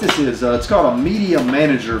don't know what this is, it's called a Media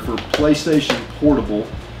Manager for PlayStation Portable.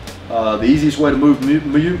 The easiest way to move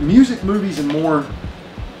music, movies, and more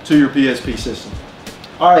to your PSP system.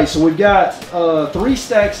 Alright, so we've got 3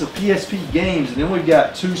 stacks of PSP games, and then we've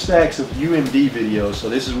got 2 stacks of UMD videos, so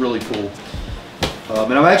this is really cool.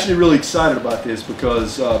 And I'm actually really excited about this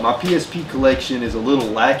because my PSP collection is a little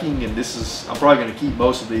lacking, and I'm probably going to keep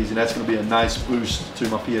most of these, and that's going to be a nice boost to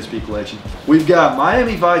my PSP collection. We've got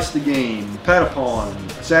Miami Vice the game, Patapon,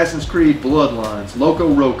 Assassin's Creed Bloodlines,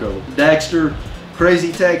 Loco Roco, Daxter,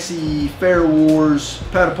 Crazy Taxi, Fair Wars,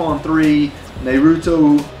 Patapon 3,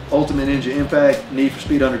 Naruto Ultimate Ninja Impact, Need for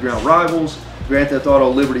Speed Underground Rivals, Grand Theft Auto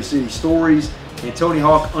Liberty City Stories, and Tony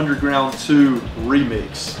Hawk Underground 2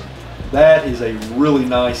 Remix. That is a really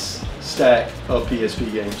nice stack of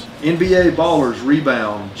PSP games. NBA Ballers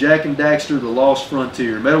Rebound, Jak and Daxter The Lost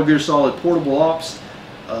Frontier, Metal Gear Solid Portable Ops,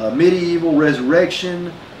 Medieval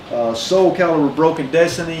Resurrection, Soul Calibur Broken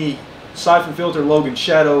Destiny, Siphon Filter Logan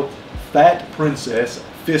Shadow, Fat Princess,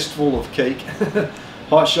 Fistful of Cake,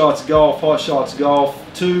 Hot Shots Golf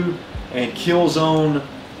 2, and Killzone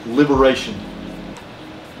Liberation.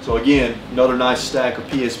 So again, another nice stack of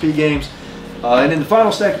PSP games. And in the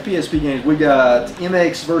final stack of PSP games, we got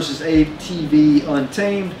MX vs. ATV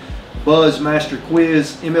Untamed, Buzz Master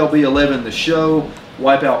Quiz, MLB 11 The Show,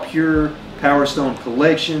 Wipeout Pure, Power Stone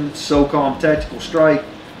Collection, SOCOM Tactical Strike,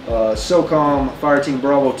 SOCOM Fireteam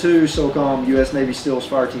Bravo 2, SOCOM US Navy SEALs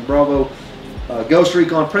Fireteam Bravo, Ghost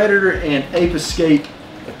Recon Predator, and Ape Escape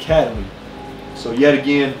Academy. So yet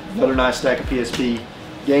again, another nice stack of PSP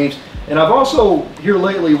games. And I've also, here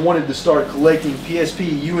lately, wanted to start collecting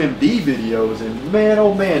PSP UMD videos, and man,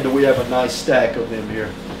 oh man, do we have a nice stack of them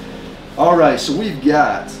here. Alright, so we've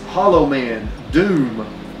got Hollow Man, Doom,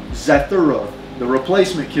 Zathura, The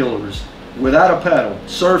Replacement Killers, Without a Paddle,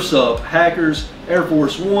 Surf's Up, Hackers, Air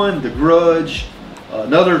Force One, The Grudge,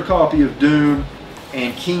 another copy of Doom,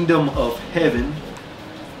 and Kingdom of Heaven.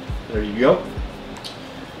 There you go.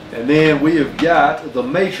 And then we have got The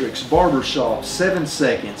Matrix, Barbershop, 7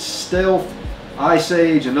 Seconds, Stealth, Ice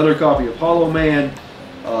Age, another copy of Hollow Man,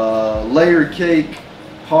 Layer Cake,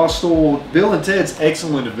 Hostel, Bill and Ted's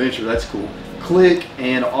Excellent Adventure, that's cool, Click,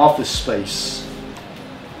 and Office Space.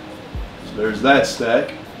 So there's that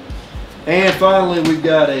stack. And finally, we've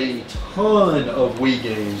got a ton of Wii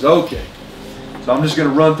games. Okay, so I'm just going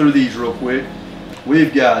to run through these real quick.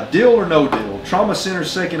 We've got Deal or No Deal, Trauma Center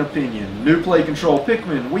Second Opinion, New Play Control,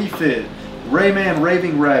 Pikmin, Wii Fit, Rayman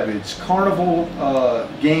Raving Rabbids, Carnival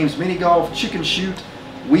Games Mini Golf, Chicken Shoot,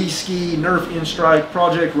 Wii Ski, Nerf In-Strike,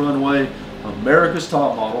 Project Runway, America's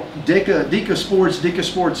Top Model, Dika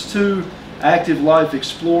Sports 2, Active Life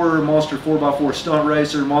Explorer, Monster 4x4 Stunt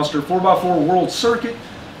Racer, Monster 4x4 World Circuit,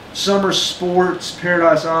 Summer Sports,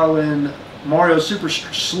 Paradise Island, Mario Super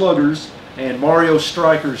Sluggers, and Mario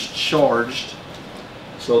Strikers Charged.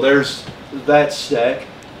 So there's that stack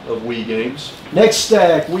of Wii games. Next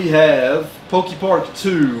stack we have PokePark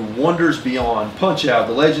 2, Wonders Beyond, Punch-Out,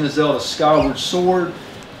 The Legend of Zelda Skyward Sword,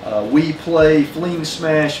 Wii Play, Fling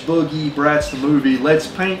Smash, Boogie, Bratz the Movie, Let's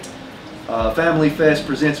Paint, Family Fest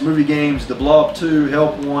presents movie games, The Blob 2,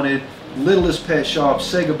 Help Wanted, Littlest Pet Shop,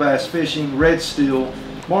 Sega Bass Fishing, Red Steel,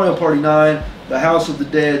 Mario Party 9, The House of the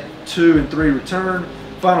Dead 2 and 3 Return,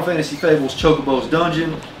 Final Fantasy Fables Chocobo's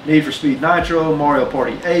Dungeon, Need for Speed Nitro, Mario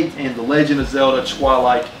Party 8, and The Legend of Zelda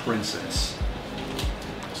Twilight Princess.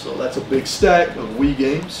 So that's a big stack of Wii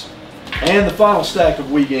games. And the final stack of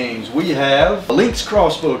Wii games, we have Link's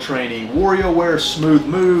Crossbow Training, WarioWare Smooth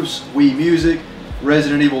Moves, Wii Music,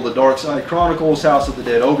 Resident Evil The Dark Side Chronicles, House of the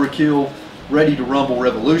Dead Overkill, Ready to Rumble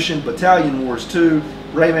Revolution, Battalion Wars 2,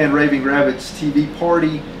 Rayman Raving Rabbids TV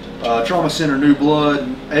Party, Trauma Center New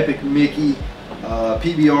Blood, Epic Mickey,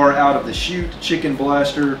 PBR Out of the Chute, Chicken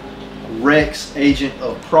Blaster, Rex Agent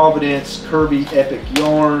of Providence, Kirby Epic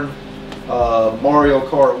Yarn, Mario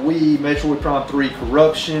Kart Wii, Metroid Prime 3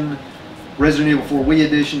 Corruption, Resident Evil 4 Wii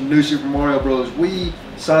Edition, New Super Mario Bros. Wii,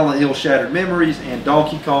 Silent Hill Shattered Memories, and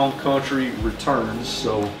Donkey Kong Country Returns.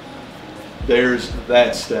 So there's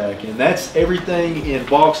that stack, and that's everything in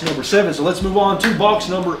box number 7. So let's move on to box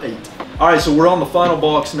number 8. Alright, so we're on the final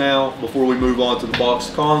box now before we move on to the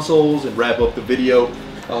boxed consoles and wrap up the video.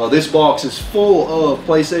 This box is full of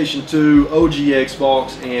PlayStation 2, OG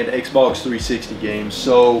Xbox, and Xbox 360 games.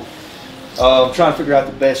 So I'm trying to figure out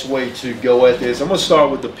the best way to go at this. I'm going to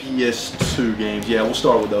start with the PS2 games. Yeah, we'll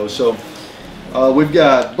start with those. So We've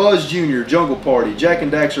got Buzz Jr., Jungle Party, Jak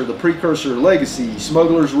and Daxter, The Precursor, Legacy,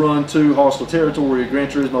 Smuggler's Run 2, Hostile Territory, Gran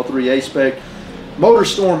Turismo 3 A-Spec,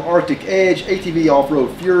 MotorStorm Arctic Edge, ATV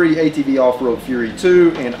Off-Road Fury, ATV Off-Road Fury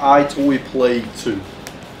 2, and iToy Play 2.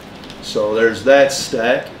 So there's that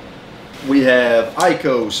stack. We have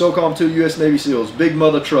ICO, SOCOM 2 US Navy SEALs, Big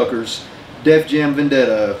Mother Truckers, Def Jam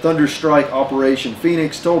Vendetta, Thunder Strike Operation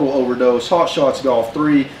Phoenix, Total Overdose, Hot Shots Golf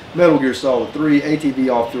 3, Metal Gear Solid 3,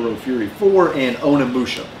 ATV Off-Road Fury 4, and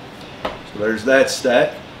Onimusha. So there's that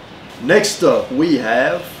stack. Next up we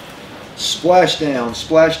have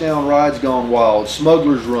Splashdown Rides Gone Wild,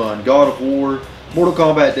 Smuggler's Run, God of War, Mortal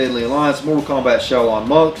Kombat Deadly Alliance, Mortal Kombat Shaolin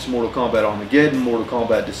Monks, Mortal Kombat Armageddon, Mortal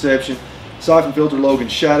Kombat Deception, Siphon Filter Logan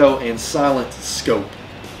Shadow, and Silent Scope.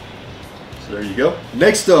 So there you go.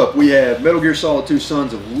 Next up we have Metal Gear Solid 2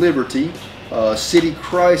 Sons of Liberty, City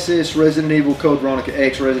Crisis, Resident Evil Code Veronica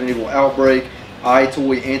X, Resident Evil Outbreak,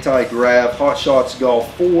 iToy Anti-Grav, Hot Shots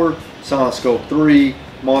Golf 4, Silent Scope 3,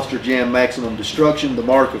 Monster Jam Maximum Destruction, The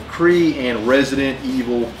Mark of Kree, and Resident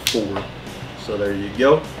Evil 4. So there you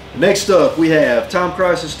go. Next up we have Time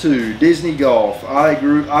Crisis 2, Disney Golf,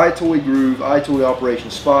 iToy Groove, iToy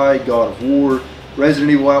Operation Spy, God of War,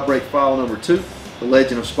 Resident Evil Outbreak File Number 2, The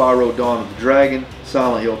Legend of Spyro Dawn of the Dragon,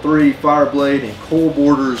 Silent Hill 3, Fireblade, and Coal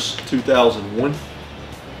Borders 2001.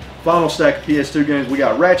 Final stack of PS2 games, we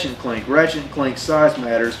got Ratchet & Clank Size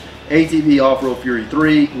Matters, ATV Off-Road Fury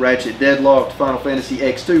 3, Ratchet Deadlocked, Final Fantasy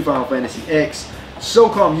X2, Final Fantasy X,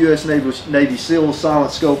 SOCOM US Navy SEALs,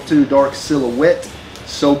 Silent Scope 2 Dark Silhouette,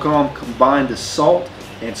 SOCOM Combined Assault,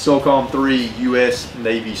 and SOCOM 3 US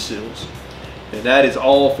Navy SEALs. And that is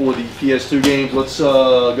all for the PS2 games. Let's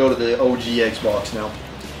go to the OG Xbox now.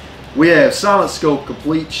 We have Silent Scope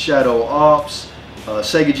Complete, Shadow Ops,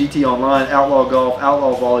 Sega GT Online, Outlaw Golf,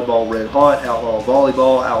 Outlaw Volleyball Red Hot, Outlaw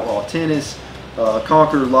Volleyball, Outlaw Tennis,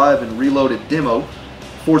 Conquer Live and Reloaded Demo,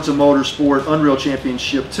 Forza Motorsport, Unreal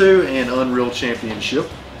Championship 2, and Unreal Championship.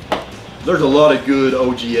 There's a lot of good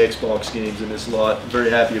OG Xbox games in this lot. I'm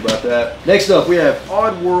very happy about that. Next up, we have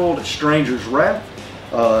Oddworld, Stranger's Wrath,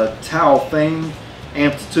 Tau Fame,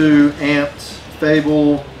 Amped 2, Amped,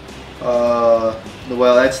 Fable,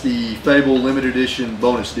 well, that's the Fable Limited Edition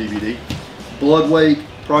bonus DVD, Bloodwake,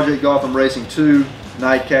 Project Gotham Racing 2,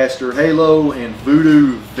 Nightcaster, Halo, and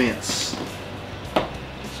Voodoo Vince.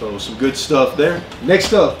 So some good stuff there.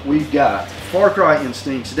 Next up, we've got Far Cry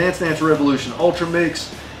Instincts, Dance Dance Revolution Ultra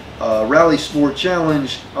Mix, Rally Sport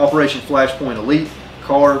Challenge, Operation Flashpoint Elite,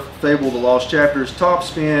 Carve, Fable The Lost Chapters, Top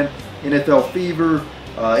Spin, NFL Fever,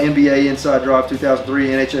 NBA Inside Drive 2003,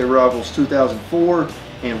 NHL Rivals 2004,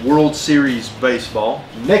 and World Series Baseball.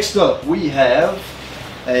 Next up, we have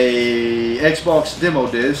a Xbox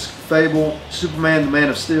demo disc, Fable, Superman the Man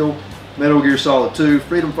of Steel, Metal Gear Solid 2,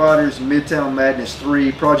 Freedom Fighters, Midtown Madness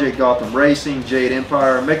 3, Project Gotham Racing, Jade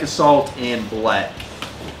Empire, MechAssault, and Black.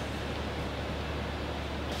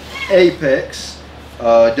 Apex,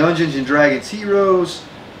 Dungeons and Dragons Heroes,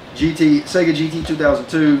 Sega GT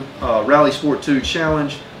 2002, Rally Sport 2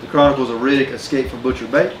 Challenge, The Chronicles of Riddick, Escape from Butcher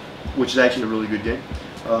Bay, which is actually a really good game.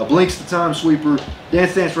 Blinks the Time Sweeper,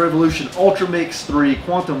 Dance Dance Revolution Ultra Mix 3,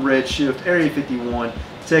 Quantum Redshift, Area 51,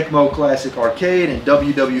 Tecmo Classic Arcade, and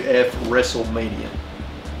WWF WrestleMania.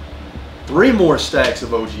 3 more stacks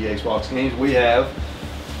of OG Xbox games. We have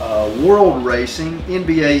World Racing,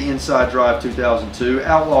 NBA Inside Drive 2002,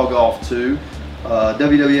 Outlaw Golf 2,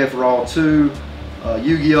 WWF Raw 2,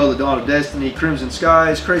 Yu-Gi-Oh! The Dawn of Destiny, Crimson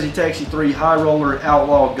Skies, Crazy Taxi 3, High Roller,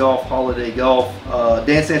 Outlaw Golf, Holiday Golf,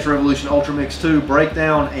 Dance Dance Revolution Ultra Mix 2,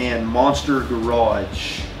 Breakdown, and Monster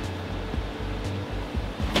Garage.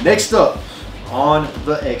 Next up on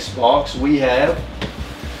the Xbox, we have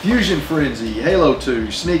Fusion Frenzy, Halo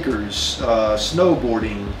 2, Sneakers,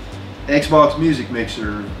 Snowboarding, Xbox Music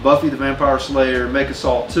Mixer, Buffy the Vampire Slayer,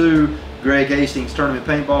 MechAssault 2, Greg Hastings Tournament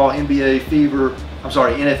Paintball,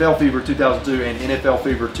 NFL Fever 2002, and NFL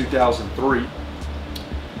Fever 2003.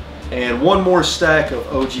 And one more stack of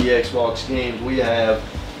OG Xbox games. We have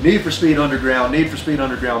Need for Speed Underground, Need for Speed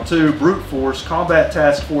Underground 2, Brute Force, Combat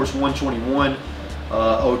Task Force 121,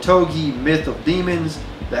 Otogi Myth of Demons,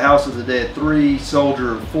 The House of the Dead 3,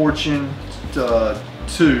 Soldier of Fortune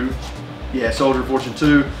 2, Soldier of Fortune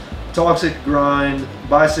 2, Toxic Grind,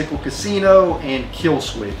 Bicycle Casino, and Kill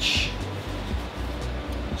Switch.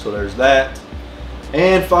 So there's that.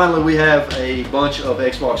 And finally, we have a bunch of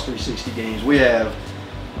Xbox 360 games. We have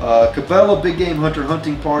Cabela Big Game Hunter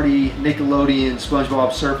Hunting Party, Nickelodeon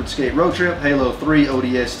SpongeBob Surf and Skate Road Trip, Halo 3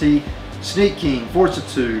 ODST, Sneak King, Forza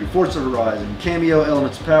 2, Forza Horizon, Cameo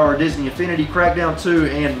Elements of Power, Disney Infinity, Crackdown 2,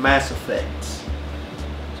 and Mass Effect.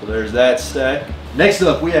 So there's that stack. Next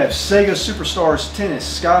up, we have Sega Superstars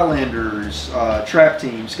Tennis, Skylanders Trap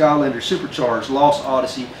Team, Skylanders Supercharged, Lost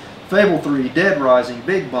Odyssey, Fable 3, Dead Rising,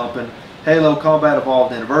 Big Bumpin', Halo Combat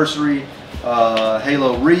Evolved Anniversary,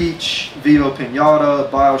 Halo Reach, Vivo Pinata,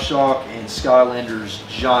 Bioshock, and Skylanders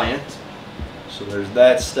Giant. So there's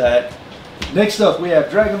that stack. Next up, we have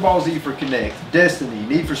Dragon Ball Z for Kinect, Destiny,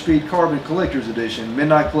 Need for Speed Carbon Collector's Edition,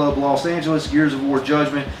 Midnight Club Los Angeles, Gears of War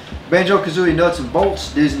Judgment, Banjo-Kazooie Nuts and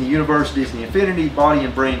Bolts, Disney Universe, Disney Infinity, Body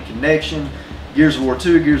and Brain Connection, Gears of War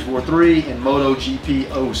 2, Gears of War 3, and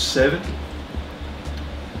MotoGP 07.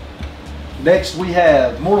 Next, we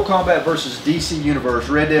have Mortal Kombat vs. DC Universe,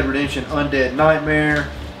 Red Dead Redemption Undead Nightmare,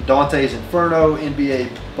 Dante's Inferno, NBA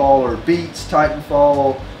Baller Beats,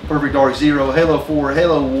 Titanfall, Perfect Dark Zero, Halo 4,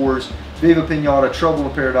 Halo Wars, Viva Pinata, Trouble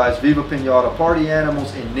in Paradise, Viva Pinata, Party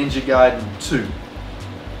Animals, and Ninja Gaiden 2.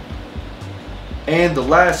 And the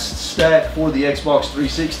last stack for the Xbox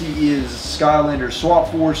 360 is Skylanders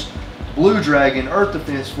Swap Force, Blue Dragon, Earth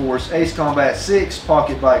Defense Force, Ace Combat 6,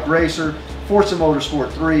 Pocket Bike Racer, Forza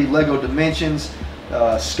Motorsport 3, Lego Dimensions,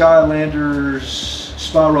 Skylanders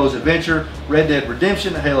Spyro's Adventure, Red Dead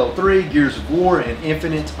Redemption, Halo 3, Gears of War, and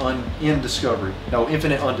Infinite Undiscovery.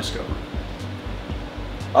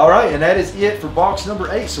 Alright, and that is it for box number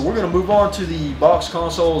 8. So we're going to move on to the box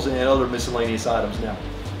consoles and other miscellaneous items now.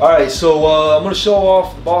 Alright, so I'm going to show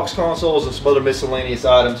off the box consoles and some other miscellaneous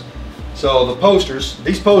items. So the posters,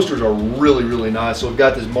 these posters are really, really nice. So we've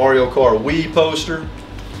got this Mario Kart Wii poster.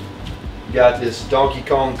 We've got this Donkey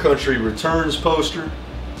Kong Country Returns poster.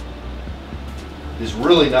 This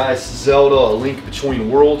really nice Zelda A Link Between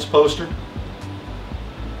Worlds poster.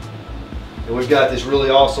 And we've got this really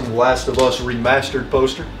awesome Last of Us Remastered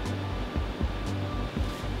poster.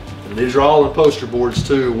 And these are all in poster boards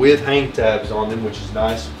too, with hang tabs on them, which is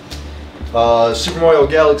nice. Super Mario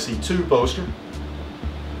Galaxy 2 poster.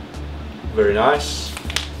 Very nice.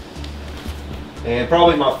 And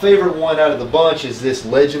probably my favorite one out of the bunch is this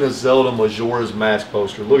Legend of Zelda Majora's Mask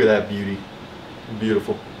poster. Look at that beauty.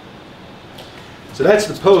 Beautiful. So that's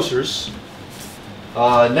the posters.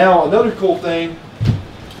 Now another cool thing,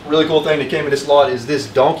 really cool thing that came in this lot is this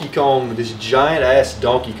Donkey Kong, this giant ass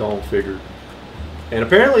Donkey Kong figure. And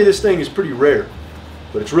apparently this thing is pretty rare,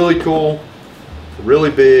 but it's really cool, really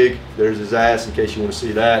big. There's his ass in case you want to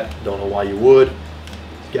see that. Don't know why you would.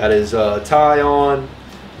 He's got his tie on.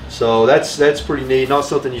 So that's pretty neat. Not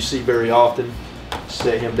something you see very often.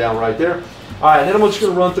 Set him down right there. Alright, then I'm just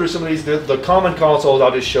going to run through some of these. The common consoles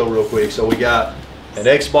I'll just show real quick. So we got an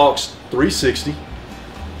Xbox 360.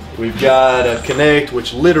 We've got a Kinect,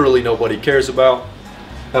 which literally nobody cares about.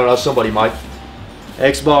 I don't know, somebody might.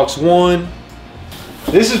 Xbox One.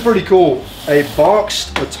 This is pretty cool. A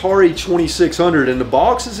boxed Atari 2600, and the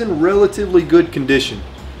box is in relatively good condition.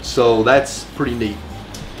 So that's pretty neat.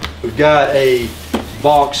 We've got a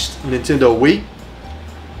boxed Nintendo Wii,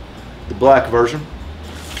 the black version.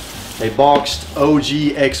 A boxed OG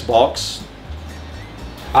Xbox.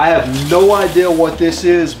 I have no idea what this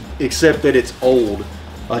is, except that it's old.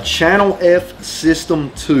 A Channel F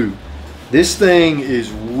System 2. This thing is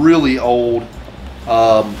really old.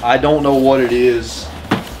 I don't know what it is.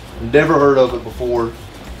 Never heard of it before.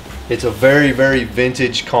 It's a very, very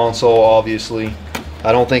vintage console, obviously.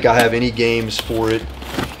 I don't think I have any games for it.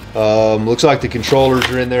 Looks like the controllers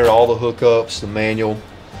are in there, all the hookups, the manual.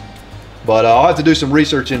 But I'll have to do some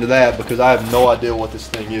research into that because I have no idea what this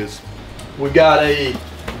thing is. We've got a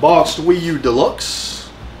boxed Wii U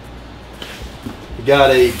Deluxe. We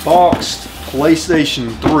got a boxed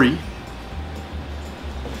PlayStation 3.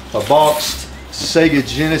 A boxed Sega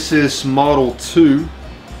Genesis Model 2.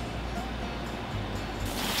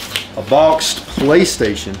 A boxed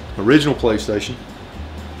PlayStation, original PlayStation.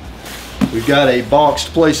 We've got a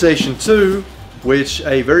boxed PlayStation 2, which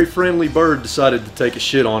a very friendly bird decided to take a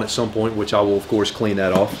shit on at some point, which I will of course clean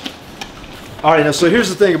that off. Alright, now so here's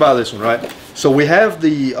the thing about this one, right? So we have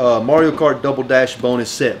the Mario Kart Double Dash bonus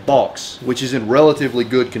set box, which is in relatively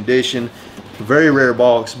good condition. Very rare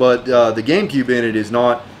box, but the GameCube in it is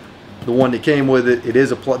not the one that came with it. It is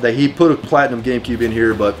he put a platinum GameCube in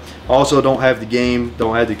here, but also don't have the game,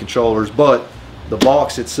 don't have the controllers, but the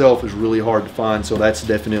box itself is really hard to find, so that's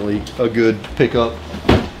definitely a good pickup.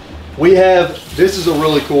 We have, this is a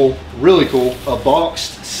really cool, a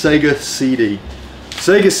boxed Sega CD.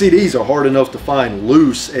 Sega CDs are hard enough to find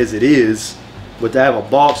loose as it is, but to have a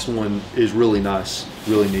boxed one is really nice,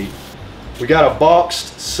 really neat. We got a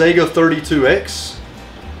boxed Sega 32X.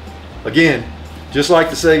 Again, just like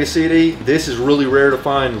the Sega CD, this is really rare to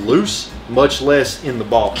find loose, much less in the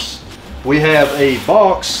box. We have a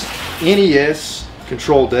boxed NES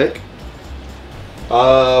control deck.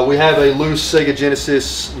 We have a loose Sega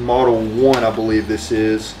Genesis Model 1, I believe this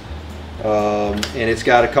is. And it's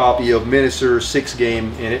got a copy of Miniature 6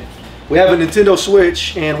 game in it. We have a Nintendo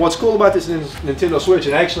Switch, and what's cool about this Nintendo Switch,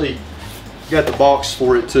 and actually got the box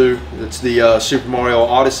for it too. It's the Super Mario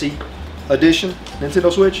Odyssey edition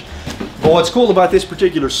Nintendo Switch. But what's cool about this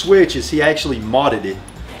particular Switch is he actually modded it.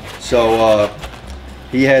 So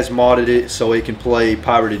he has modded it so it can play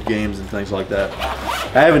pirated games and things like that.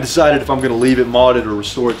 I haven't decided if I'm going to leave it modded or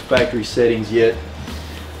restore it to factory settings yet.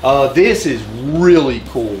 This is really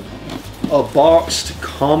cool. A boxed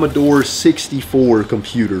Commodore 64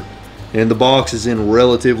 computer. And the box is in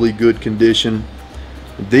relatively good condition.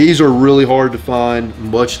 These are really hard to find,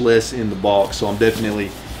 much less in the box, so I'm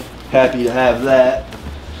definitely happy to have that.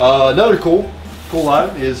 Another cool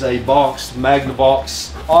item is a boxed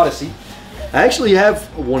Magnavox Odyssey. I actually have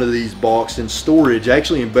one of these boxed in storage,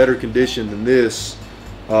 actually in better condition than this,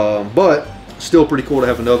 but still pretty cool to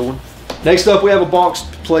have another one. Next up, we have a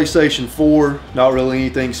boxed PlayStation 4. Not really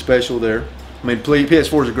anything special there. I mean,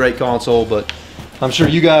 PS4 is a great console, but I'm sure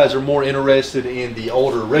you guys are more interested in the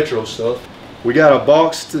older retro stuff. We got a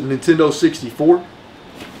boxed Nintendo 64.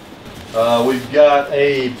 We've got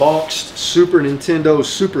a boxed Super Nintendo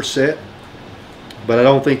Super Set, but I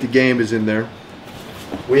don't think the game is in there.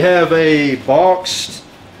 We have a boxed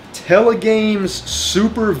Telegames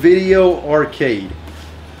Super Video Arcade.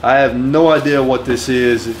 I have no idea what this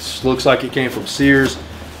is. It looks like it came from Sears.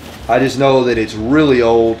 I just know that it's really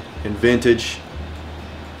old and vintage.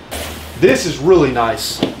 This is really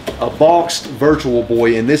nice. A boxed Virtual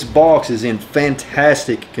Boy, and this box is in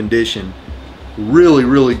fantastic condition. Really,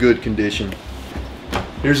 really good condition.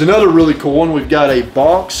 Here's another really cool one. We've got a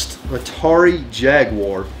boxed Atari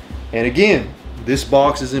Jaguar. And again, this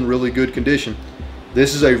box is in really good condition.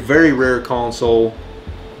 This is a very rare console,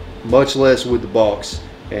 much less with the box.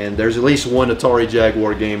 And there's at least one Atari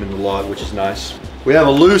Jaguar game in the lot, which is nice. We have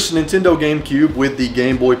a loose Nintendo GameCube with the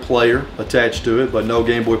Game Boy Player attached to it, but no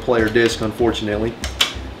Game Boy Player disc, unfortunately.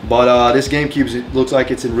 But this GameCube looks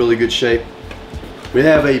like it's in really good shape. We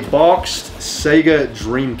have a boxed Sega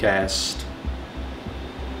Dreamcast.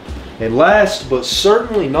 And last, but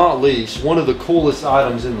certainly not least, one of the coolest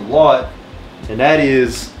items in the lot, and that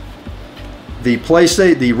is the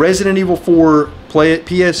Resident Evil 4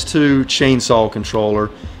 PS2 chainsaw controller,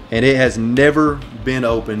 and it has never been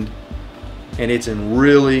opened, and it's in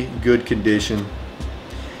really good condition.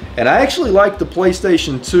 And I actually like the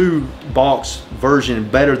PlayStation 2 box version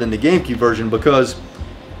better than the GameCube version because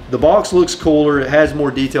the box looks cooler, it has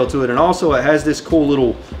more detail to it, and also it has this cool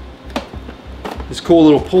little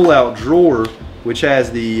pull-out drawer which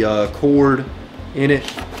has the cord in it.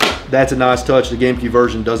 That's a nice touch. The GameCube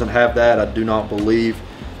version doesn't have that, I do not believe.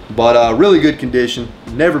 But really good condition,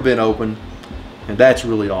 never been opened, and that's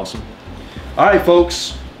really awesome. Alright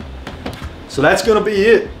folks, so that's going to be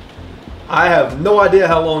it. I have no idea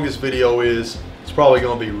how long this video is. It's probably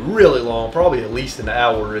going to be really long, probably at least an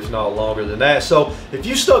hour, if not longer than that. So if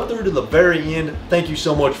you stuck through to the very end, thank you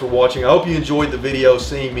so much for watching. I hope you enjoyed the video,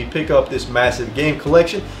 seeing me pick up this massive game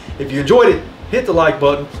collection. If you enjoyed it, hit the like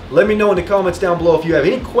button. Let me know in the comments down below if you have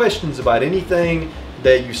any questions about anything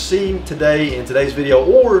that you see today in today's video,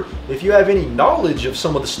 or if you have any knowledge of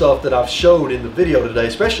some of the stuff that I've showed in the video today,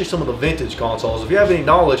 especially some of the vintage consoles. If you have any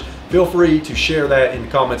knowledge, feel free to share that in the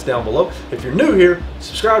comments down below. If you're new here,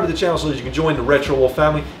 subscribe to the channel so that you can join the RetroWolf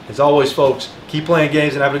family. As always folks, keep playing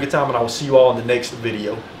games and having a good time, and I will see you all in the next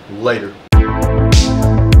video. Later.